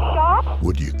 Would they shop?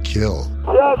 Would you kill?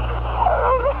 Yes.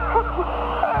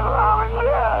 My mom is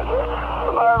dead.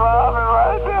 My mom is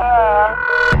right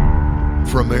there.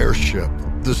 From Airship,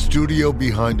 the studio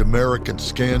behind American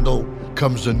Scandal,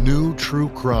 comes a new true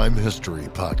crime history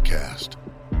podcast.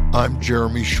 I'm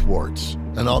Jeremy Schwartz,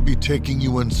 and I'll be taking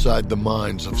you inside the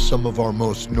minds of some of our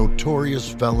most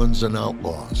notorious felons and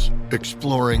outlaws,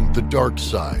 exploring the dark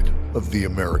side of the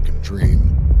American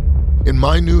dream. In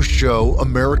my new show,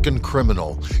 American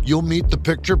Criminal, you'll meet the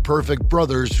picture-perfect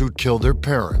brothers who'd kill their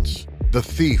parents, the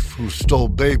thief who stole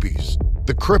babies,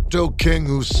 the crypto king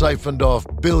who siphoned off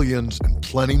billions, and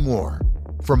plenty more.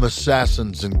 From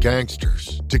assassins and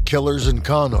gangsters to killers and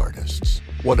con artists.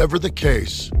 Whatever the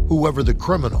case, whoever the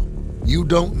criminal, you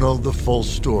don't know the full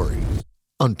story.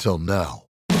 Until now.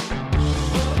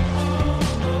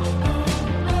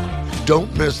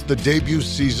 Don't miss the debut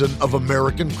season of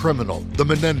American Criminal, The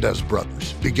Menendez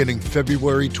Brothers, beginning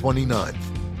February 29th.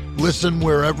 Listen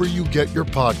wherever you get your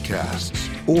podcasts,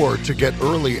 or to get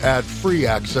early ad-free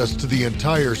access to the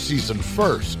entire season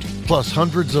first, plus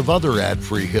hundreds of other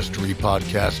ad-free history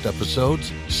podcast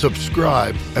episodes,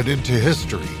 subscribe at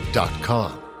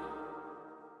IntoHistory.com.